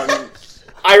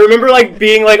 I remember like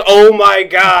being like, "Oh my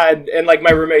god," and like my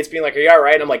roommates being like, "Are you all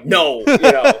right?" And I'm like, "No," you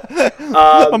know.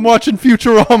 I'm watching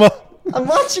Futurama. I'm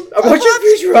watching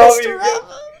Futurama.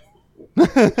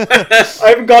 I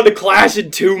haven't gone to class in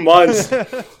 2 months.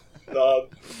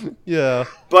 Yeah,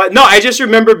 but no, I just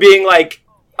remember being like,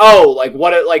 "Oh, like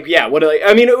what?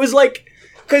 I mean, it was like."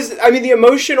 Because, I mean, the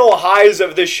emotional highs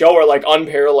of this show are, like,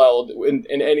 unparalleled in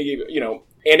any, you know,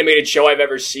 animated show I've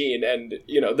ever seen. And,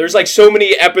 you know, there's, like, so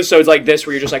many episodes like this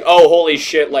where you're just like, oh, holy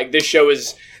shit, like, this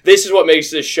is what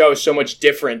makes this show so much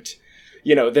different,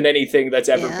 you know, than anything that's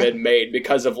ever been made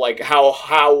because of, like,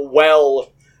 how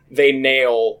well they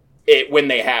nail it when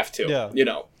they have to, you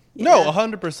know. No,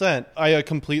 100%. I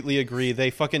completely agree.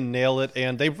 They fucking nail it,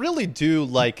 and they really do,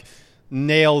 like...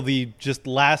 nail the just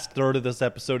last third of this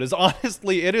episode. Is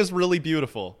honestly, it is really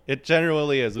beautiful. It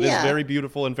genuinely is. It is very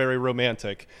beautiful and very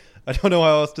romantic. I don't know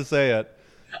how else to say it.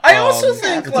 I also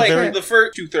think, like, the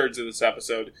first 2/3 of this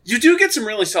episode, you do get some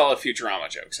really solid Futurama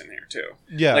jokes in there, too.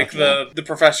 Yeah. Like, the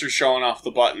professor showing off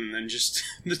the button and just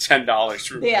the $10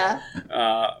 from... Yeah.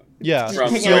 From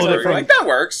Toy Story. Like, that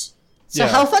works. So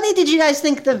how funny did you guys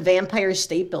think the Vampire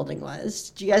State Building was?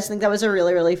 Did you guys think that was a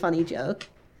really, really funny joke?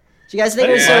 Do you guys think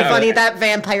it was so funny that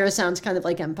vampire sounds kind of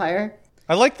like Empire?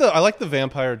 I like the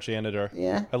vampire janitor.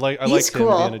 Yeah. I like He's him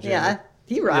cool. being a janitor. Yeah.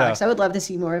 He rocks. Yeah. I would love to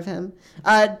see more of him.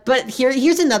 But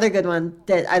here's another good one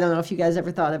that I don't know if you guys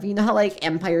ever thought of. You know how like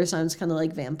Empire sounds kind of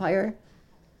like vampire?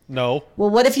 No. Well,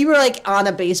 what if you were like on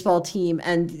a baseball team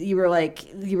and you were like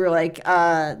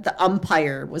the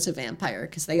umpire was a vampire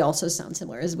because they also sound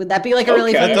similar? Would that be like a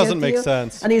really funny That doesn't make you?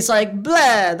 sense. And he's like,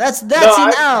 blah, that's an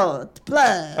out,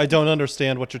 blah. I don't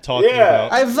understand what you're talking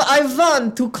about. I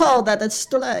want to call that a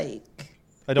strike.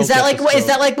 I don't. Is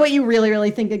that like what you really,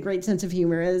 really think a great sense of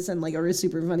humor is and like a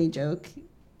super funny joke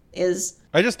is?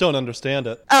 I just don't understand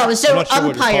it. Oh, so I'm not sure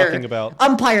what you're umpire, talking about.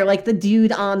 umpire, like the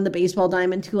dude on the baseball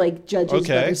diamond who like judges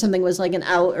Okay. whether something was like an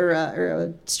out or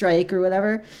a strike or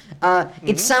whatever.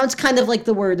 It sounds kind of like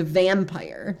the word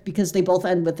vampire because they both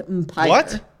end with umpire.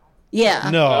 What? Yeah.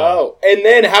 No. Oh, and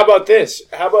then how about this?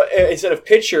 How about instead of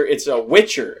pitcher, it's a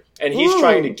witcher, and he's Ooh.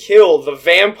 trying to kill the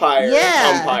vampire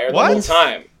Yeah. umpire the What? whole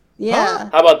time. Yeah.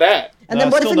 How about that? And then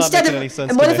what if still not instead making of any sense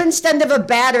and what to if me. instead of a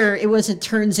batter it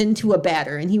turns into a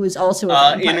batter and he was also a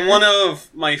vampire? In one of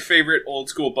my favorite old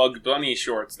school Bugs Bunny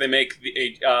shorts, they make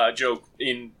a joke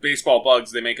in Baseball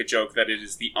Bugs. They make a joke that it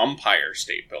is the Umpire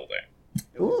State Building.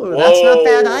 Ooh, that's not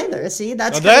bad either. See, Now,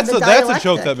 that's that's kind of a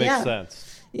joke that makes yeah.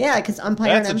 sense. Yeah, because umpire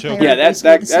That's and a joke. empire. Yeah, are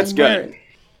basically the that's same good. word.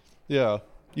 Yeah.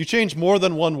 You change more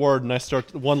than one word and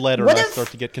one letter What and I if- start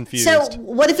to get confused. So,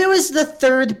 what if it was the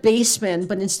third baseman,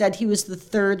 but instead he was the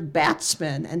third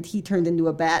batsman, and he turned into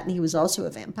a bat, and he was also a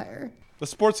vampire? The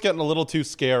sport's getting a little too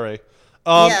scary.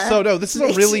 Yeah. So no, this is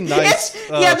a really nice.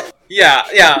 Yeah,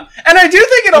 and I do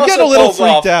think it I'm also getting a little pulls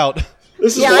off. freaked out.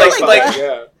 This is Yeah, I like, like that.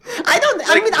 yeah.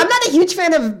 I'm not a huge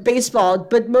fan of baseball,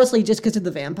 but mostly just because of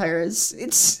the vampires.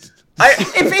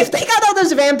 If they got all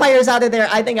those vampires out of there,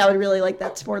 I think I would really like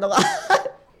that sport a lot.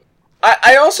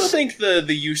 I also think the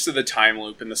use of the time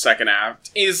loop in the second act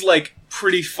is like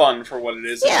pretty fun for what it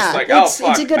is. Yeah, it's like, it's oh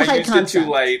fuck, a good I high used concept. it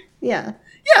too late. Yeah.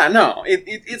 Yeah, no,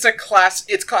 it's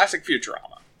classic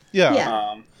Futurama. Yeah.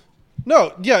 Yeah.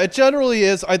 No, yeah, it generally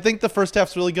is. I think the first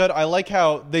half's really good. I like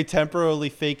how they temporarily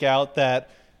fake out that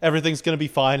everything's going to be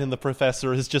fine and the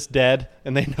professor is just dead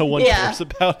and no one cares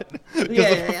about it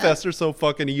because the professor's so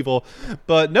fucking evil.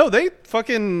 But no, they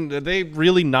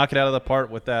really knock it out of the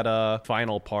park with that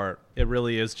final part. It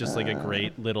really is just like a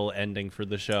great little ending for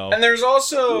the show. And there's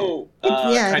also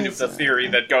kind of the is, theory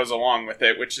that goes along with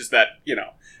it, which is that,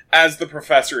 as the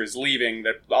professor is leaving,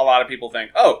 that a lot of people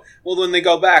think, oh, well, when they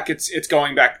go back, it's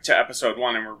going back to episode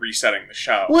 1 and we're resetting the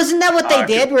show. Well, isn't that what they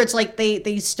did? Where it's like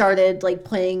they started like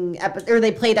playing,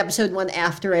 they played episode 1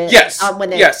 after it. Yes,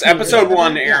 when episode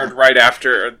 1 aired right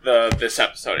after this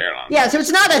episode aired on. Yeah, so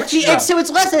it's not so it's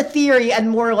less a theory and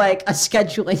more like a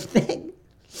scheduling thing.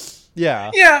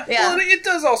 Yeah. Yeah. Well, it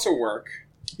does also work.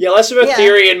 Yeah, less of a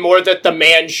theory and more that the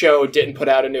Man Show didn't put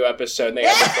out a new episode and they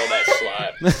had to fill that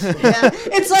slot. Yeah,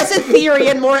 it's less a theory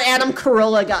and more Adam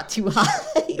Carolla got too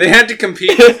high. They had to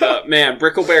compete with,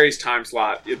 Brickleberry's time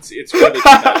slot. It's really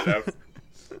competitive.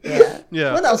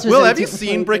 Yeah. What else was Will, there have you to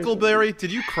seen play? Brickleberry?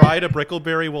 Did you cry to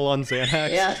Brickleberry while on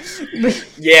Xanax? Yeah.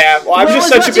 Yeah, well, I'm Will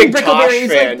just was such a big watching Tosh Brickleberry,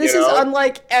 he's fan, like, this you is know?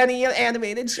 unlike any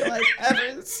animated show I've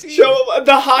ever seen.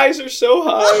 The highs are so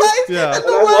high. Yeah. And the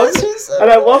lows are so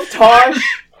And I love Tosh.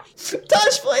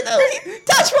 Tosh Point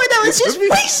is just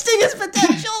wasting his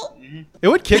potential. It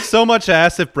would kick so much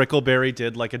ass if Brickleberry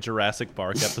did like a Jurassic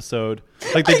Park episode.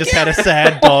 Like they just had a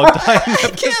sad dog die.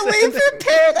 I can't wait for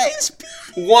Paradise.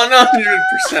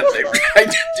 100% they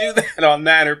tried to do that on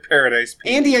that or Paradise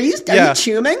Peak. Andy, are you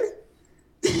chewing?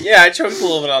 Yeah, I choked a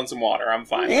little bit on some water. I'm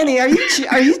fine. Andy, are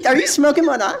you smoking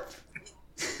one up?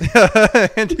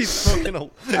 And he's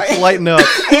smoking lighten up.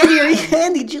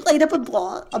 Andy, did you light up a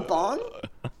bong?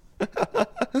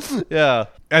 Yeah.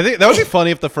 I think that would be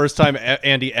funny if the first time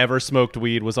Andy ever smoked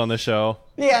weed was on the show.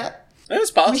 Yeah. That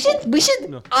is possible. We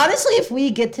should honestly, if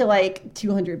we get to like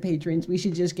 200 patrons, we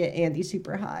should just get Andy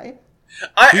super high.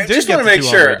 I just want to make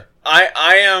sure.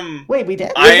 I am. Wait, we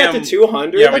did. We got to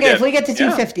 200. Yeah, we okay, did. if we get to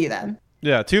 250, then.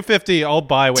 Yeah, 250. I'll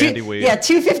buy Andy weed. Yeah,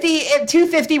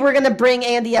 250. We're gonna bring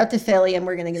Andy out to Philly, and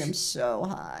we're gonna get him so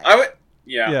high. I would.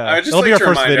 Yeah. I would just It'll be like our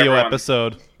to first remind video everyone.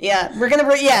 episode. Yeah, we're gonna.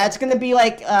 Yeah, it's gonna be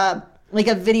like a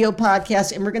video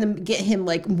podcast, and we're gonna get him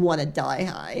like wanna die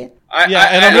high. And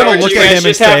I'm gonna look You at guys him and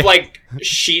just say, have like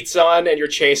sheets on and you're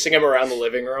chasing him around the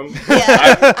living room.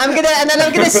 Yeah, I'm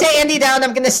gonna say Andy down.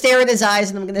 I'm gonna stare at his eyes,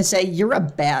 and I'm gonna say, "You're a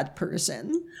bad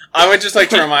person." I would just like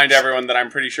to remind everyone that I'm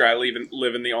pretty sure I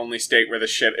live in the only state where this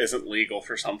shit isn't legal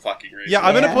for some fucking reason. Yeah,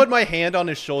 I'm gonna put my hand on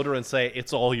his shoulder and say,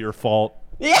 "It's all your fault."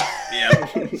 Yeah. Yeah.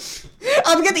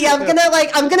 I'm gonna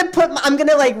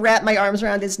wrap my arms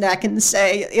around his neck and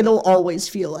say it'll always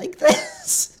feel like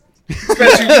this.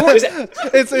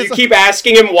 You keep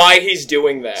asking him why he's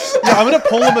doing that. Yeah, I'm gonna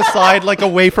pull him aside, like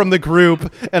away from the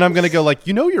group, and I'm gonna go like,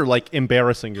 you're like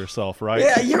embarrassing yourself, right?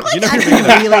 Yeah, you're like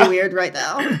acting really weird right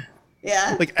now.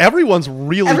 Yeah, like everyone's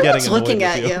getting looking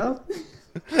at you.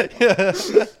 Yeah.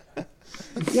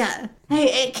 Yeah.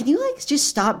 Hey, can you like just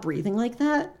stop breathing like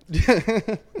that?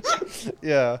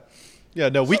 Yeah. Yeah.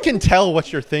 No, we can tell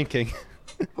what you're thinking.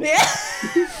 Yeah.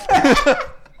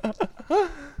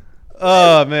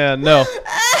 Oh man, no.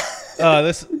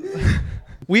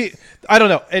 I don't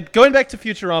know. Going back to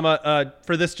Futurama,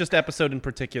 for this just episode in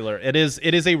particular, it is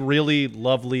a really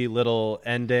lovely little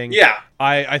ending. Yeah.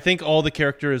 I think all the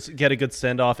characters get a good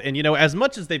send-off, and as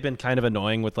much as they've been kind of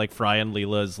annoying with like Fry and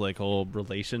Leela's like whole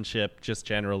relationship, just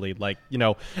generally, like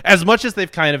as much as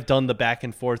they've kind of done the back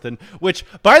and forth, and which,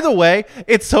 by the way,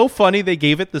 it's so funny they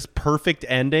gave it this perfect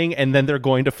ending, and then they're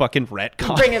going to fucking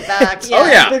retcon. Bring it back. Yeah. Oh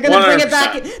yeah, they're gonna 100%. bring it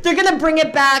back. They're gonna bring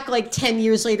it back like 10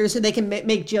 years later, so they can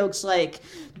make jokes like,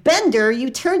 Bender,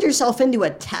 you turned yourself into a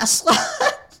Tesla.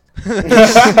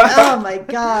 Oh my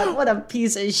god, what a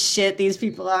piece of shit these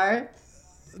people are.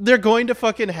 They're going to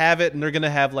fucking have it, and they're going to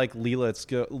have, like,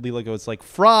 Leela goes, like,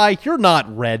 Fry, you're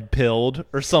not red-pilled,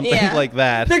 or something like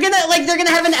that. They're gonna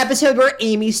have an episode where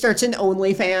Amy starts an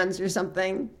OnlyFans or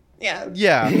something. Yeah.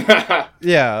 Yeah.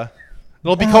 Yeah.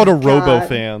 It'll be called a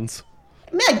RoboFans.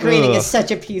 Matt Groening is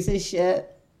such a piece of shit.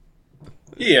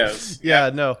 He is.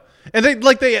 Yeah, no. And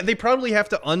they probably have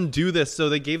to undo this, so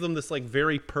they gave them this, like,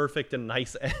 very perfect and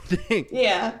nice ending.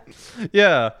 Yeah.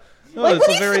 Yeah. Oh, Like, it's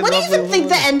what a very do you lovely even think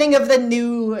the ending of the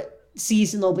new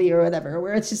season will be or whatever,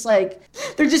 where it's just like,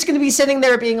 they're just going to be sitting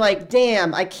there being like,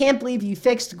 damn, I can't believe you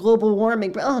fixed global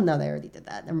warming. But, oh, no, they already did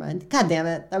that. Never mind. God damn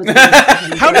it. That was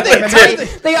How did they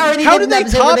already how did did an they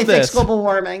episode top where they this? fixed global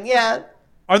warming. Yeah.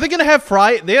 Are they going to have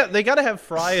Fry? They got to have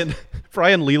Fry and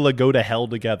Leela go to hell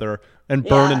together and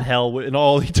burn in hell in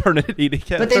all eternity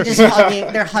together. But they're just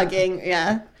hugging. They're hugging.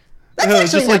 Yeah.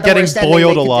 That's just not like the getting worst ending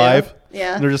boiled they could do. alive.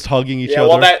 Yeah. And they're just hugging each other.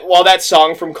 While that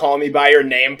song from Call Me By Your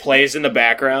Name plays in the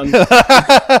background.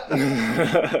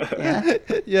 Yeah.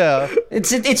 Yeah.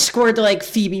 It's scored to like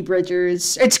Phoebe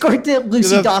Bridgers. It's scored to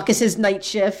Lucy Dacus's Night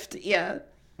Shift. Yeah.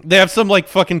 They have some like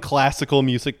fucking classical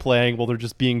music playing while they're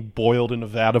just being boiled in a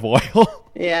vat of oil.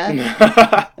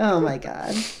 Yeah. Oh my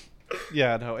god.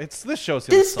 Yeah, no, this show's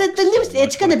gonna suck the new so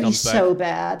it's much gonna when it be comes so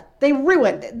back. bad. They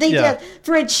ruined it. They Yeah. did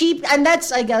for a cheap, and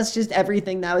that's I guess just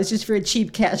everything now is just for a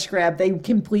cheap cash grab. They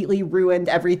completely ruined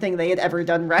everything they had ever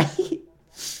done right.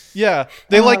 Yeah,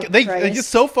 Christ. it's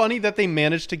so funny that they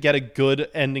managed to get a good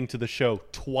ending to the show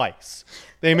twice.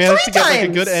 They managed to get like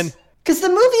a good end. Because the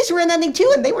movies were an ending too,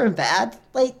 and they weren't bad.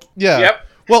 Like Yeah. Yep.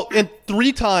 Well, and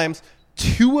 3 times,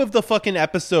 2 of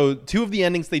the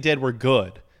endings they did were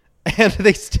good. And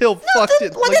they still fucked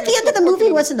it. One at the end of the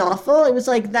movie wasn't awful. It was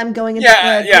like them going into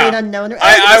Yeah, the yeah. great unknown.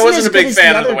 I It wasn't as a good big as the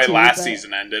fan of the other way two, last but-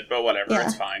 season ended, but whatever, Yeah.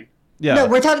 it's fine. Yeah. No,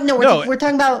 we're talking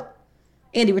about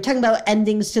Andy. We're talking about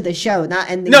endings to the show,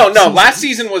 not endings. No, to seasons. last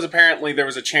season was apparently there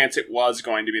was a chance it was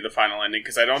going to be the final ending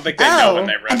because I don't think they know when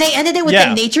they read. And they ended it with Yeah.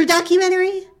 the nature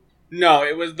documentary. No,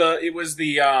 it was the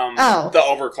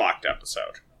overclocked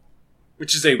episode,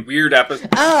 which is a weird episode.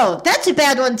 Oh, that's a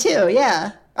bad one too.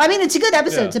 Yeah, I mean it's a good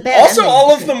episode. Yeah. It's a bad. Also, ending.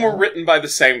 all of them were written by the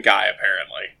same guy,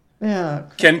 apparently. Yeah,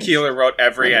 Ken Keeler wrote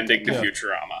every ending to Yeah.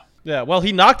 Futurama. Yeah, well,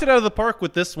 he knocked it out of the park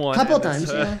with this one. couple and it's,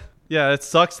 times. Yeah. Yeah, it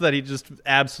sucks that he just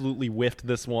absolutely whiffed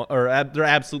this one, or they're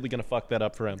absolutely going to fuck that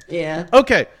up for him. Yeah.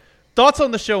 Okay, thoughts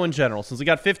on the show in general, since we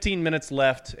got 15 minutes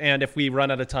left, and if we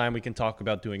run out of time, we can talk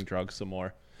about doing drugs some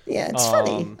more. Yeah, it's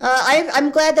funny.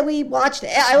 I'm glad that we watched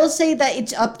it. I will say that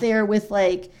it's up there with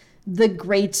like the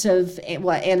greats of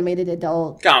animated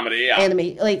adult Comedy, yeah.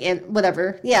 anime, like and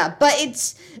whatever. Yeah, but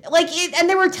it's like and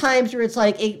there were times where it's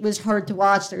like it was hard to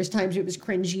watch. There's times it was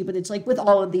cringy, but it's like with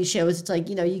all of these shows, it's like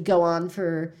you go on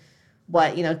for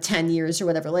 10 years or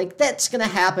whatever. Like that's gonna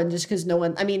happen just because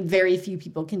very few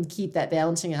people can keep that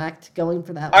balancing act going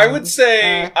for that long. I would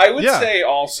say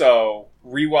also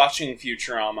rewatching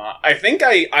Futurama. I think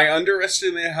I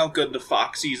underestimated how good the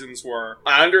Fox seasons were.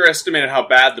 I underestimated how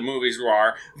bad the movies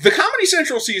were. The Comedy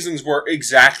Central seasons were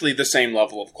exactly the same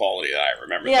level of quality that I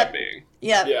remember them being.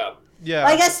 Yeah. Yeah.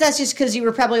 I guess that's just because you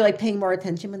were probably like paying more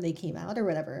attention when they came out or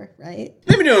whatever, right?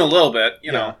 Maybe doing a little bit,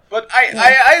 you know. But I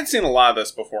had seen a lot of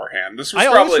this beforehand. This was I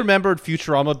probably always remembered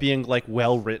Futurama being like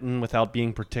well written without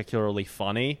being particularly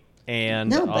funny. And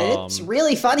no, but it's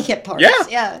really funny at parts.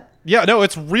 Yeah, no,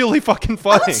 it's really fucking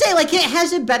funny. I would say, like, it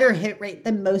has a better hit rate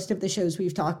than most of the shows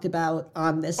we've talked about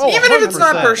on this. Even if it's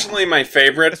not personally my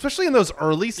favorite. Especially in those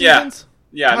early seasons.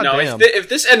 Yeah, God no, if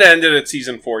this had ended at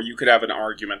season 4, you could have an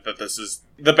argument that this is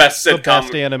the best sitcom. The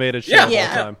best animated show of all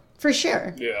time. For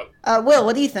sure. Yeah. Will,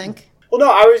 what do you think? Well, no,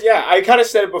 I kind of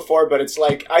said it before, but it's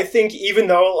like, I think even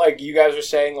though, like, you guys are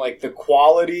saying, like, the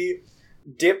quality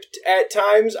dipped at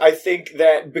times, I think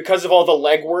that because of all the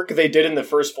legwork they did in the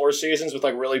first 4 seasons with,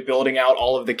 like, really building out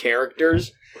all of the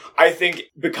characters, I think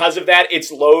because of that,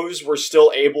 its lows were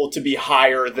still able to be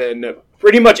higher than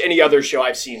pretty much any other show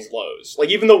I've seen's lows. Like,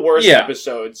 even the worst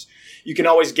episodes, you can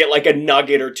always get, like, a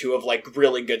nugget or two of, like,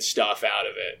 really good stuff out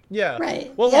of it. Yeah.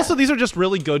 Right. Well, also, these are just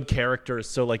really good characters,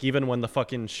 so, like, even when the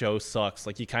fucking show sucks,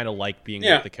 like, you kind of like being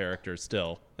with the characters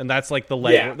still. And that's, like, the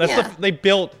legwork. They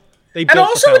built and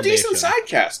also a decent side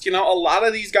cast. You know, a lot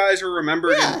of these guys are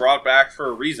remembered and brought back for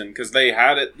a reason, because they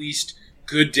had at least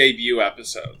good debut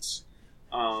episodes.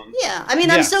 I mean,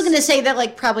 I'm still going to say that,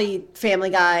 like, probably Family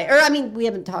Guy, or, I mean, we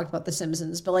haven't talked about The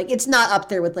Simpsons, but, like, it's not up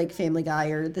there with, like, Family Guy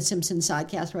or The Simpsons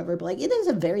sidecast or whatever, but, like, it is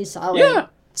a very solid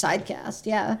sidecast,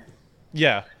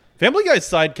 Yeah. Family Guy's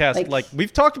sidecast, like,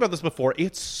 we've talked about this before,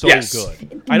 it's so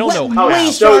good. I don't know how. Way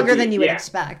stronger than you would yeah.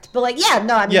 expect. But, like, yeah,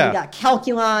 no, I mean, you got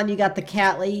Calculon, you got the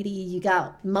cat lady, you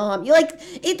got Mom. You, like,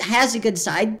 it has a good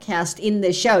sidecast in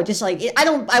the show. Just, like,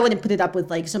 I wouldn't put it up with,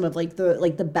 like, some of, like,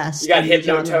 the best. You got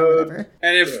Hypnotoad.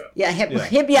 And if...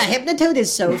 Hypnotoad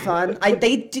is so fun.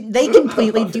 They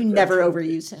completely do never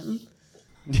overuse him.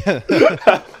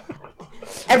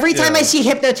 Every time I see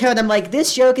Hypnotoad, I'm like,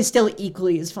 this joke is still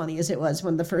equally as funny as it was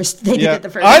when they did it the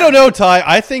first time. I don't know, Ty.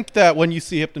 I think that when you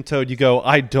see Hypnotoad, you go,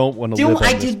 I don't want to live on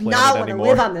this planet anymore. I do not want to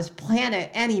live on this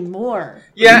planet anymore.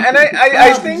 Yeah, and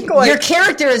I think, like... Your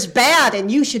character is bad, and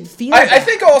you should feel I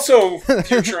think also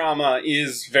Futurama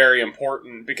is very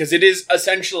important, because it is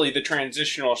essentially the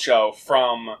transitional show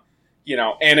from... you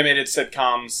know, animated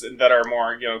sitcoms that are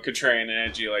more, you know, contrarian and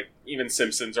edgy, like even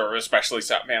Simpsons or especially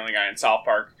Family Guy and South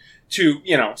Park, to,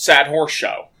 you know, Sad Horse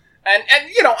Show. And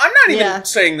you know, I'm not even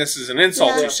saying this is an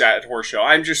insult to Sad Horse Show.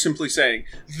 I'm just simply saying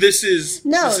this is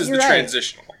the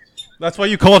transitional. That's why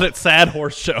you called it Sad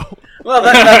Horse Show. Well,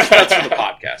 that's for the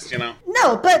podcast, you know?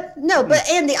 No, but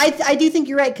Andy, I do think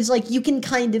you're right, because, like, you can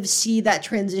kind of see that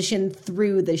transition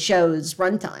through the show's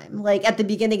runtime. Like, at the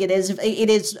beginning, it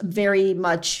is very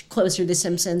much closer to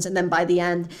Simpsons, and then by the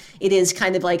end, it is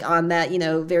kind of, like, on that, you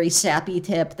know, very sappy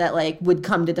tip that, like, would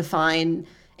come to define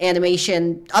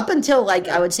animation up until, like,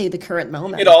 I would say the current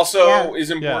moment. It also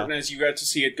is important as you get to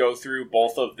see it go through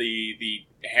both of the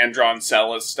hand-drawn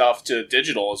cellist stuff to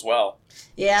digital as well.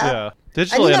 Yeah.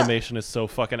 Digital animation is so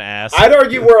fucking ass. I'd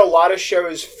argue where a lot of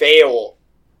shows fail.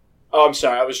 Oh, I'm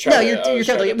sorry. I was trying to... No, you're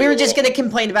totally... We were just going to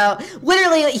complain about...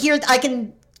 Literally, here, I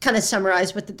can kind of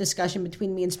summarize what the discussion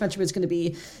between me and Spencer was going to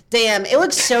be. Damn, it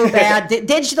looks so bad.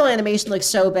 Digital animation looks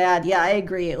so bad. Yeah, I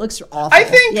agree. It looks awful.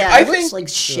 It looks like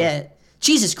shit.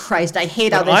 Jesus Christ, I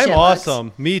hate how this shit looks. I'm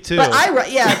awesome. Me too. But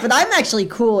I'm actually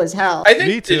cool as hell. I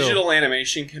think digital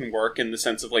animation can work in the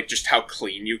sense of, like, just how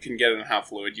clean you can get and how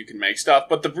fluid you can make stuff.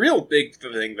 But the real big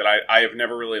thing that I have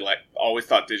never really, like, always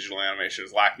thought digital animation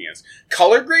is lacking is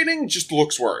color grading just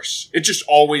looks worse. It just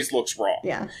always looks wrong.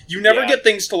 Yeah. You never get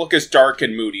things to look as dark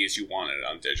and moody as you wanted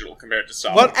on digital compared to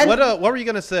solid. What were you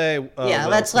going to say?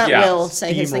 Let's let Will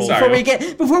say his thing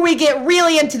before we get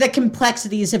really into the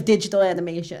complexities of digital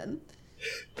animation.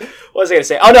 What was I going to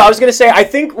say? Oh, no, I was going to say, I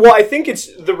think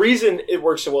it's the reason it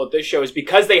works so well at this show is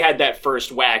because they had that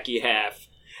first wacky half.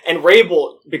 And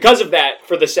Rabel, because of that,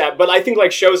 for the sad, but I think,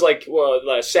 like, shows like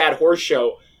the Sad Horse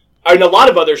Show, and a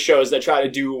lot of other shows that try to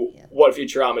do what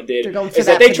Futurama did, is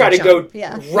that they try to go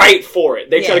right for it.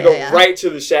 They try to go right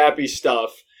to the sappy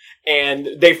stuff. And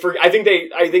I think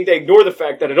they ignore the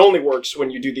fact that it only works when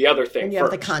you do the other thing. When you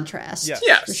have the contrast.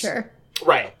 Yes. For sure.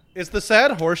 Right. Is the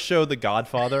Sad Horse Show The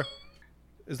Godfather?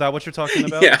 Is that what you're talking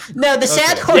about? Yeah. No, the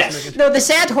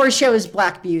Sad Horse Show is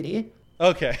Black Beauty.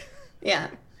 Okay. Yeah.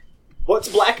 What's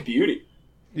Black Beauty?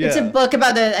 Yeah. It's a book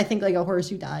about I think like a horse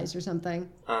who dies or something.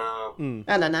 I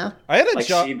don't know. I had a like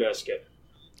job. Seabiscuit.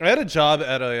 I had a job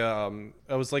at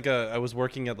I was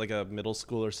working at, like, a middle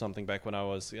school or something back when I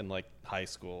was in, like, high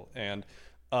school, and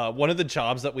one of the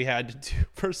jobs that we had to do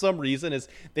for some reason is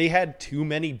they had too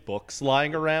many books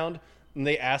lying around. And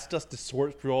they asked us to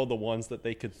sort through all the ones that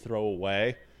they could throw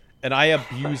away. And I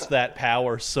abused that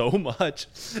power so much.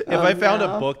 If I found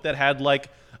a book that had, like,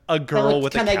 a girl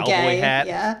with a cowboy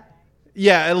hat.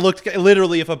 Yeah, it looked...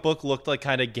 Literally, if a book looked, like,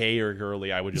 kind of gay or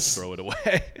girly, I would just throw it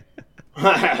away.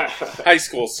 High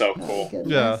school's so cool.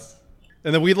 Yeah.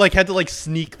 And then we had to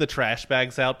sneak the trash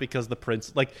bags out because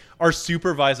our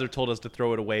supervisor told us to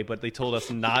throw it away, but they told us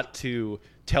not to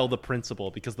tell the principal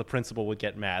because the principal would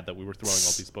get mad that we were throwing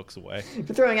all these books away. We're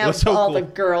throwing out all the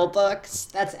girl books.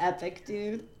 That's epic,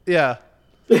 dude. Yeah.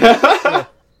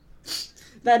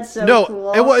 That's so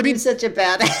cool. You're such a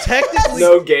badass. Technically,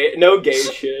 no gay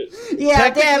shit. Yeah,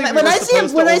 damn. When I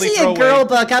see a girl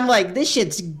book, I'm like, this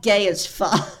shit's gay as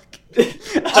fuck.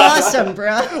 Awesome,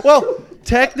 bro. Well,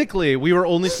 technically, we were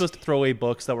only supposed to throw away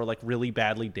books that were really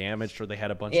badly damaged or they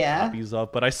had a bunch of copies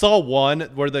of. But I saw one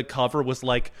where the cover was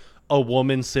a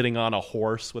woman sitting on a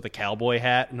horse with a cowboy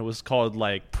hat, and it was called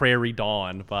Prairie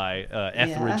Dawn by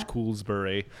Etheridge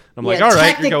Coolsbury. I'm all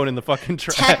right, you're going in the fucking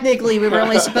trash. Technically, we were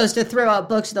only supposed to throw out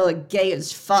books that look gay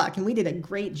as fuck, and we did a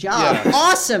great job. Yeah.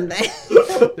 Awesome, man.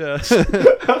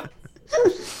 Yeah.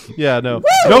 Yeah, no.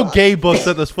 Woo! No gay books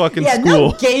at this fucking school.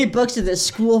 No gay books at this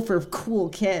school for cool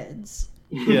kids.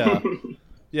 Yeah.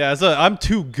 Yeah, I'm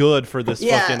too good for this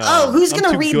fucking... who's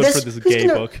going to read this? For this gay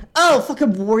book. Oh,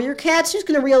 fucking Warrior Cats? Who's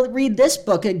going to read this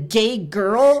book? A gay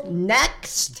girl?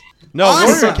 Next? No, awesome.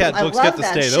 Warrior Cat books get to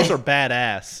stay. Shit. Those are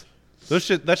badass.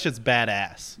 That shit's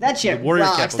badass. That shit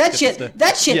rocks.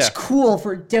 That shit's cool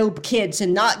for dope kids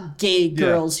and not gay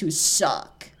girls who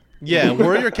suck. Yeah,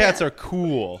 Warrior Cats are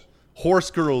cool.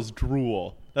 Horse girls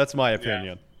drool. That's my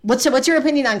opinion. What's your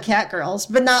opinion on cat girls?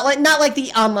 But not like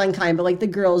the online kind, but the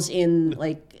girls in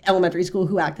elementary school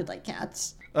who acted like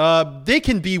cats. They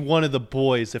can be one of the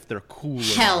boys if they're cool.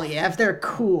 Hell yeah, if they're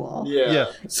cool.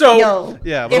 Yeah. So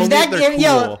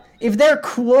if they're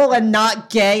cool and not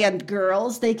gay and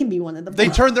girls, they can be one of the boys. They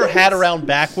turn their hat around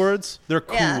backwards. They're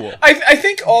cool. Yeah. I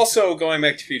think also going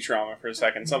back to Futurama for a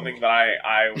second, something that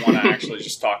I want to actually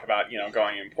just talk about,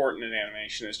 going important in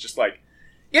animation is just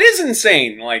it is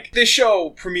insane. This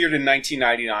show premiered in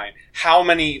 1999. How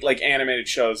many, animated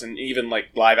shows and even,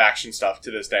 live action stuff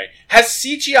to this day has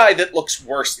CGI that looks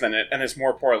worse than it and is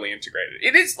more poorly integrated?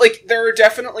 It is, there are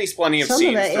definitely plenty of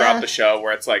scenes throughout the show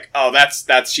where it's oh, that's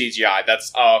CGI.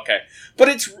 Okay. But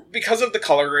it's because of the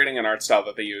color grading and art style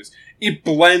that they use. It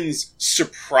blends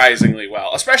surprisingly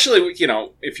well. Especially,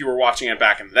 if you were watching it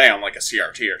back in the day on, a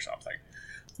CRT or something.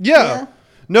 Yeah.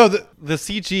 No, the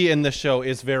CG in the show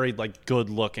is very good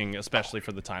looking, especially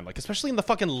for the time. Especially in the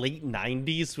fucking late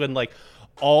 90s when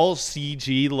all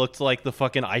CG looked like the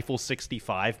fucking Eiffel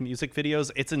 65 music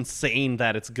videos. It's insane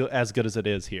that it's as good as it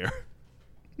is here.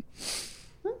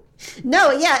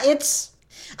 No, yeah, it's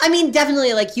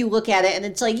definitely you look at it and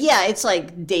it's it's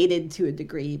dated to a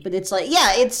degree, but it's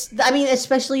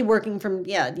especially working from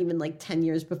even 10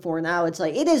 years before now, it's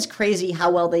it is crazy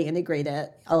how well they integrate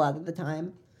it a lot of the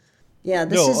time. Yeah,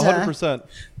 this is 100%.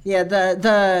 Yeah,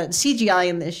 the CGI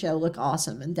in this show look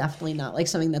awesome and definitely not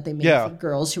something that they made for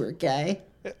girls who are gay.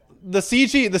 The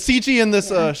CG in this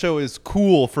show is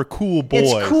cool for cool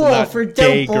boys. It's cool for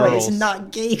dope boys,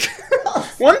 not gay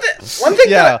girls. One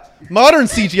thing. Modern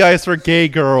CGI is for gay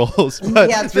girls,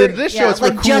 but this show is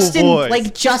for cool boys.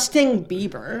 Like Justin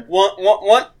Bieber.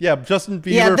 What? Yeah, Justin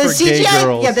Bieber for gay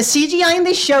girls. Yeah, the CGI in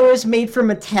this show is made for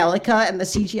Metallica, and the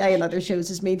CGI in other shows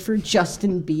is made for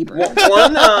Justin Bieber.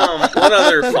 One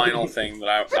other final thing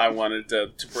that I wanted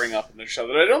to bring up in the show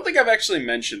that I don't think I've actually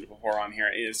mentioned before on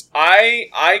here is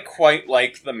I quite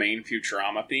like the main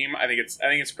Futurama theme. I think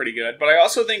it's pretty good, but I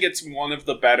also think it's one of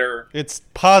the better. It's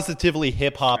positively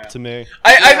hip hop to me.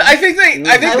 I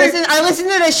listen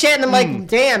to this shit and I'm like,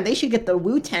 damn, they should get the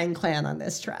Wu-Tang Clan on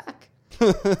this track.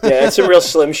 Yeah, it's some real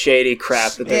Slim Shady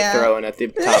crap that they're throwing at the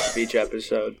top of each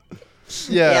episode.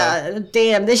 Yeah,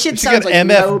 damn, this shit sounds like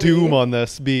MF Moby. Doom on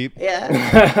this beat.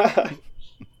 Yeah.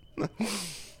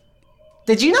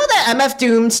 Did you know that MF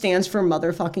Doom stands for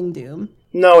motherfucking Doom?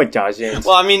 No, it doesn't.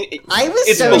 Well, I mean,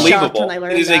 it's so believable. Shocked when I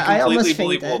learned it is that. a completely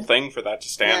believable thing for that to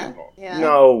stand for. Yeah.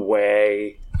 No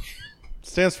way. It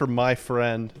stands for my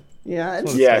friend. Yeah.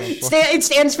 It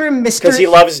stands for Mr. Because he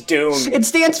loves Doom. It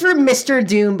stands for Mr.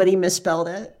 Doom, but he misspelled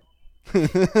it.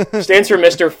 Stands for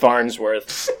Mr.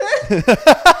 Farnsworth.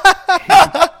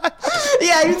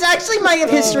 Yeah, he's actually my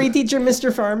history teacher,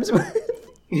 Mr. Farnsworth.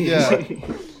 Yeah.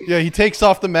 Yeah, he takes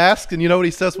off the mask, and you know what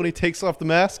he says when he takes off the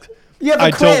mask?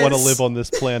 I don't want to live on this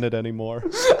planet anymore.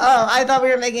 Oh, I thought we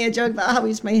were making a joke about how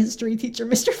he's my history teacher,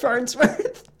 Mr.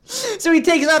 Farnsworth. So he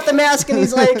takes off the mask and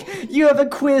he's like, you have a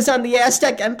quiz on the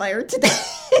Aztec Empire today.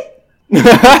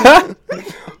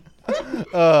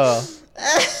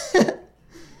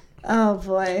 Oh,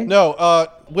 boy. No,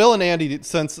 Will and Andy,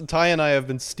 since Ty and I have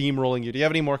been steamrolling you, do you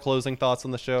have any more closing thoughts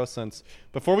on the show? Since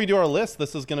before we do our list,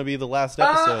 this is going to be the last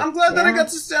episode. I'm glad that I got to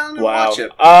sit down and watch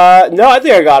it. No, I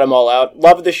think I got them all out.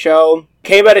 Love the show.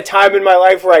 came at a time in my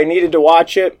life where I needed to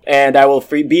watch it, and I will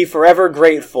be forever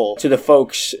grateful to the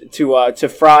folks, to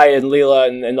Fry and Leela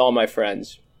and all my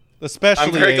friends. Especially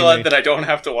I'm very Amy. glad that I don't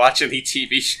have to watch any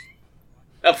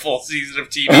a full season of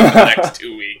TV for the next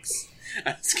 2 weeks.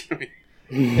 That's gonna be...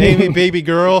 Amy, baby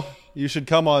girl, you should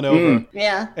come on over.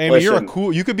 Yeah. Amy,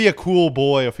 Listen. you could be a cool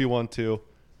boy if you want to.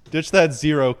 Ditch that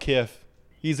Zero Kiff.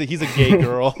 He's a gay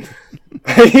girl.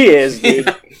 He is, dude.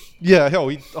 Yeah, he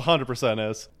 100%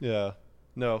 is. Yeah.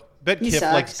 No. Bet He Kiff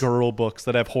sucks. likes girl books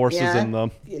that have horses in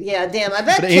them. Yeah, damn. I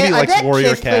bet But Amy Kiff, likes I bet warrior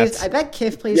Kiff cats. plays. I bet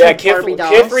Kiff plays Yeah, with Barbie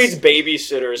dolls. Kiff reads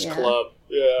Babysitter's Yeah. Club.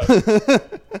 Yeah.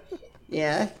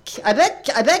 Yeah, I bet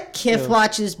Kiff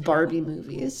watches Barbie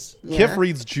movies. Yeah. Kiff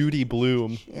reads Judy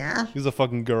Blume. Yeah, He's a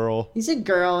fucking girl. he's a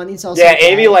girl and he's also Yeah,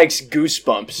 gay. Amy likes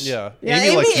Goosebumps. Yeah. Yeah,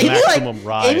 Amy likes Maximum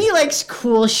Ride. Amy likes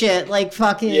cool shit like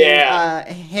fucking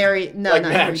Harry. No, Like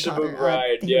not Maximum Harry Potter. Ride,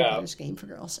 Harry yeah. Potter's game for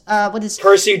girls. What is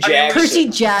Percy Jackson. Percy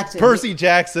Jackson? Percy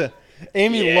Jackson.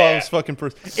 Amy Yeah. loves fucking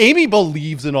Percy. Amy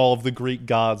believes in all of the Greek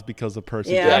gods because of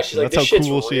Percy Yeah. Jackson. she's like, That's "This how shit's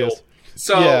cool she real." is.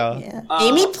 So, Yeah,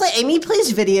 Amy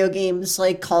plays video games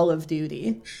like Call of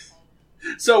Duty,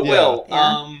 so Will,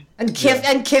 and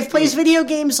Kiff plays video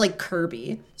games like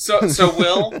Kirby. so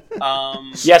Will,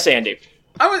 Yes, Andy.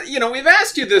 we've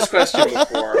asked you this question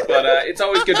before, but it's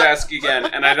always good to ask again,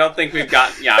 and I don't think we've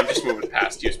gotten. Yeah, I'm just moving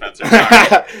past you, Spencer.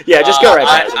 Sorry. Yeah, just go right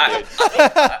past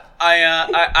it, dude.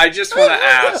 I just want to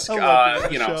ask, I love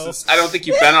this show. since I don't think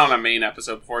you've been on a main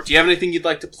episode before, do you have anything you'd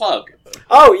like to plug?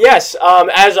 Oh, yes.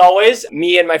 As always,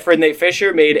 me and my friend Nate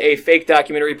Fisher made a fake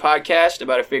documentary podcast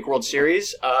about a fake World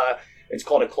Series. It's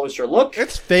called A Closer Look.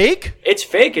 It's fake? It's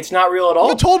fake. It's not real at all.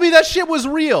 You told me that shit was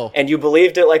real. And you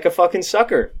believed it like a fucking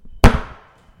sucker.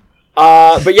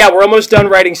 But yeah, we're almost done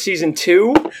writing season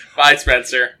 2. Bye,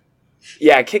 Spencer.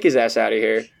 Yeah, kick his ass out of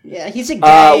here. Yeah, he's a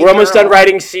gay We're almost girl. done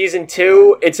writing season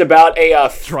 2. It's about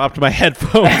a Dropped my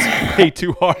headphones way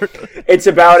too hard. It's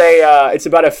about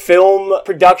a film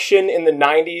production in the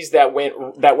 90s that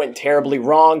went terribly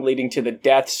wrong, leading to the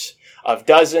deaths of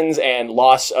dozens and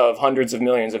loss of hundreds of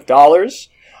millions of dollars.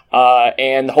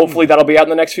 And hopefully that'll be out in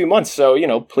the next few months. So,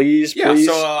 please, Yeah, please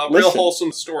so a real listen.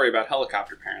 wholesome story about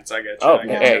helicopter parents. I get you. Oh, I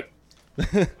get hey. you.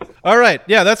 All right.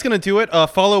 Yeah, that's going to do it.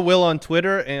 Follow Will on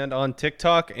Twitter and on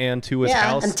TikTok and to his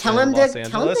house and tell in him Los to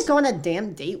Angeles. go on a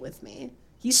damn date with me.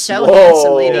 He's so Whoa.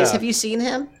 handsome, ladies. Yeah. Have you seen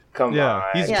him? Come Yeah, on.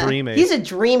 he's Yeah, dreamy. he's a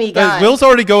dreamy guy. Will's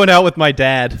already going out with my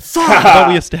dad. Thought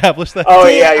we established that. Oh,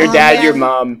 yeah, your Oh, dad, man. your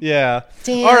mom. Yeah.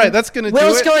 Damn. All right, that's going to do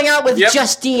Will's it. going out with Yep.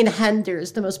 Justine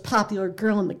Henders, the most popular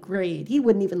girl in the grade. He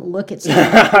wouldn't even look at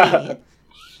someone like me.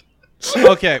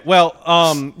 Okay, well,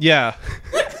 yeah.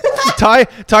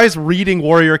 Ty's reading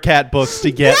Warrior Cat books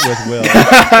to get with Will.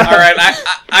 All right,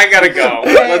 I gotta go.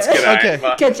 Let's get out. Okay. of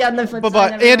here. Catch you on the flip Bye-bye.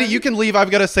 side, everyone. Andy, you can leave. I've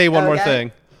got to say one more Okay.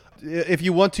 thing. If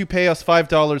you want to pay us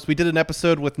 $5, we did an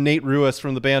episode with Nate Ruiz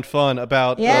from the band Fun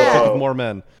about Yeah. Book of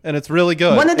Mormon, and it's really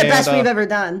good. One of the And, best we've ever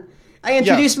done. I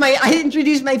introduced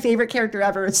my favorite character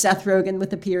ever, Seth Rogen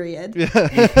with a period.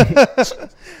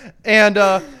 And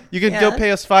you can go Yeah. pay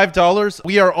us $5.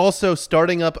 We are also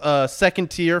starting up a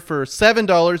second tier for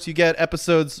 $7. You get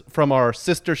episodes from our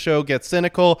sister show, Get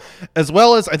Cynical, as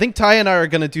well as I think Ty and I are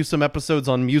going to do some episodes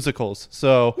on musicals.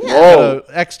 So Whoa.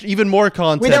 extra, even more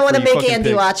content. We don't want for to you make fucking Andy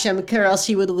pigs. watch him, or else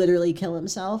he would literally kill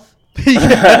himself.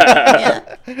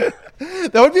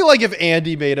 That would be like if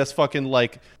Andy made us fucking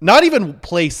not even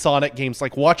play Sonic games,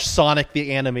 like watch Sonic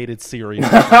the Animated Series.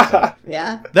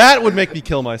 Yeah. That would make me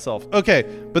kill myself. Okay,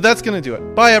 but that's going to do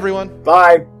it. Bye, everyone.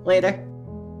 Bye. Later.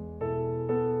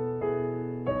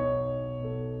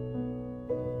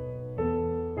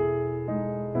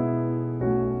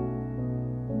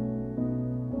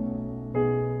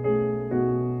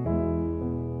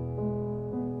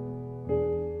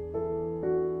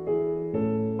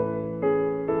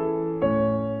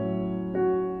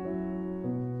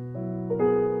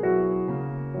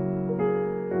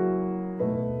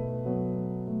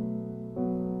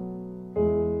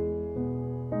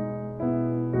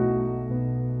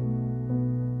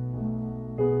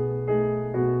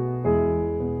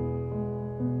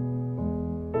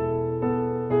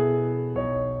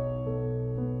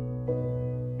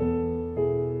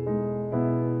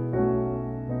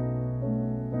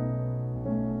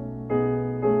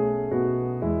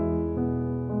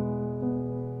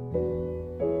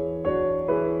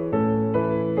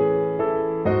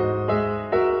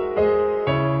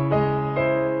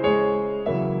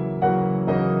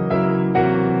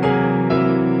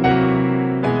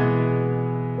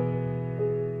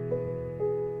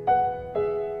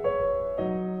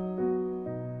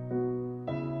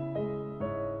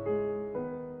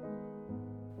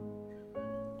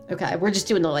 Okay, we're just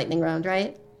doing the lightning round,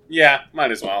 right? Yeah,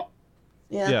 might as well.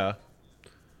 Yeah.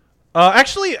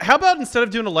 Actually, how about instead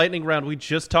of doing a lightning round, we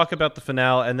just talk about the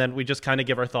finale, and then we just kind of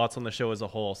give our thoughts on the show as a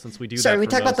whole, since we do that. Sorry, we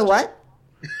talk about the what?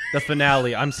 The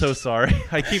finale. I'm so sorry.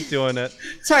 I keep doing it.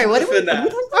 Sorry, what are we doing?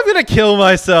 I'm gonna kill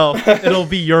myself. It'll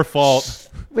be your fault.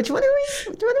 Which one are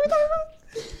we talking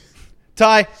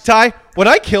about? Ty, when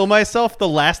I kill myself, the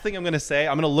last thing I'm gonna say,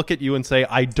 I'm gonna look at you and say,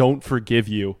 I don't forgive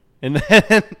you. And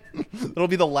then it'll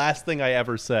be the last thing I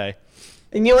ever say.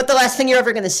 And you know what the last thing you're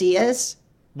ever gonna see is?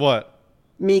 What?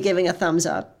 Me giving a thumbs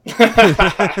up.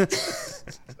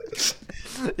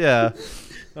 Yeah.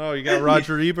 Oh, you got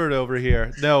Roger Ebert over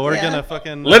here. No, we're gonna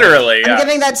fucking literally. I'm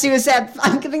giving that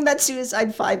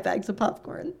suicide 5 bags of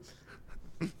popcorn.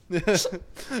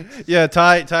 Yeah,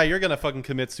 Ty, you're gonna fucking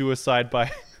commit suicide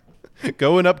by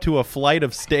going up to a flight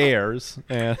of stairs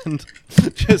and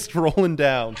just rolling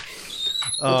down.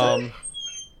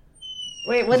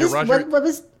 Wait, what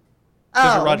was?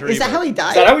 Oh, is that how he died?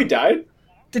 Is that how he died?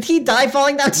 Did he die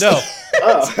falling downstairs?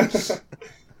 No.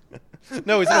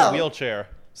 No, he's in a wheelchair.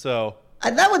 So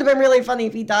that would have been really funny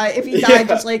if he died.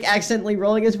 Just like accidentally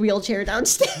rolling his wheelchair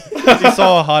downstairs. He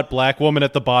saw a hot black woman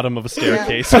at the bottom of a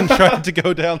staircase and tried to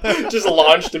go down there. Just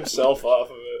launched himself off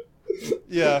of it.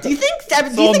 Yeah. Do you think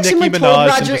Nicki someone Minaj told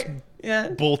Roger? Yeah.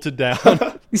 Bolted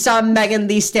down. We saw Megan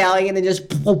Thee Stallion and just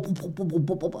no,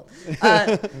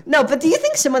 but do you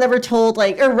think someone ever told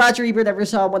or Roger Ebert ever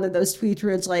saw one of those tweets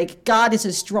where it's like, God is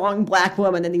a strong black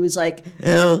woman, and he was like,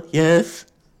 hell yes,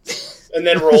 and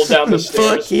then rolled down the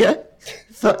stairs.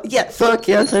 Fuck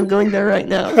yes, I'm going there right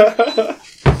now.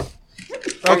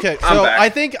 Okay, so I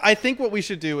think what we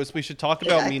should do is we should talk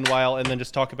about Meanwhile, and then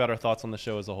just talk about our thoughts on the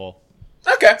show as a whole.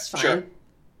 Okay, sure.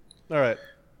 All right.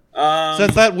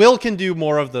 Since that Will can do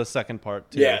more of the second part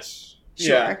too. Yes.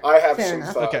 Sure. Yeah, I have Fair some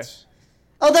enough. thoughts. Okay.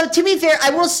 Although, to be fair,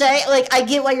 I will say, I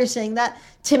get why you're saying that.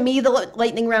 To me, the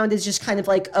lightning round is just kind of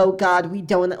like, oh God,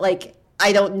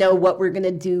 I don't know what we're going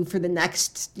to do for the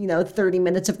next, 30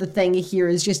 minutes of the thing. Here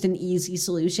is just an easy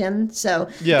solution. So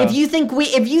if you think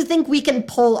we can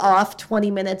pull off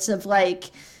 20 minutes of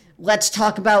let's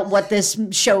talk about what this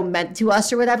show meant to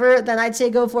us or whatever, then I'd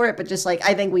say go for it. But just I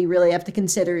think we really have to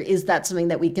consider, is that something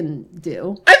that we can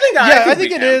do? I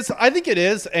think it is. I think it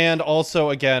is. And also,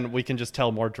 again, we can just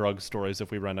tell more drug stories if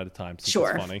we run out of time. Since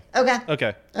Sure. It's funny.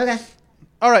 Okay.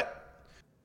 All right.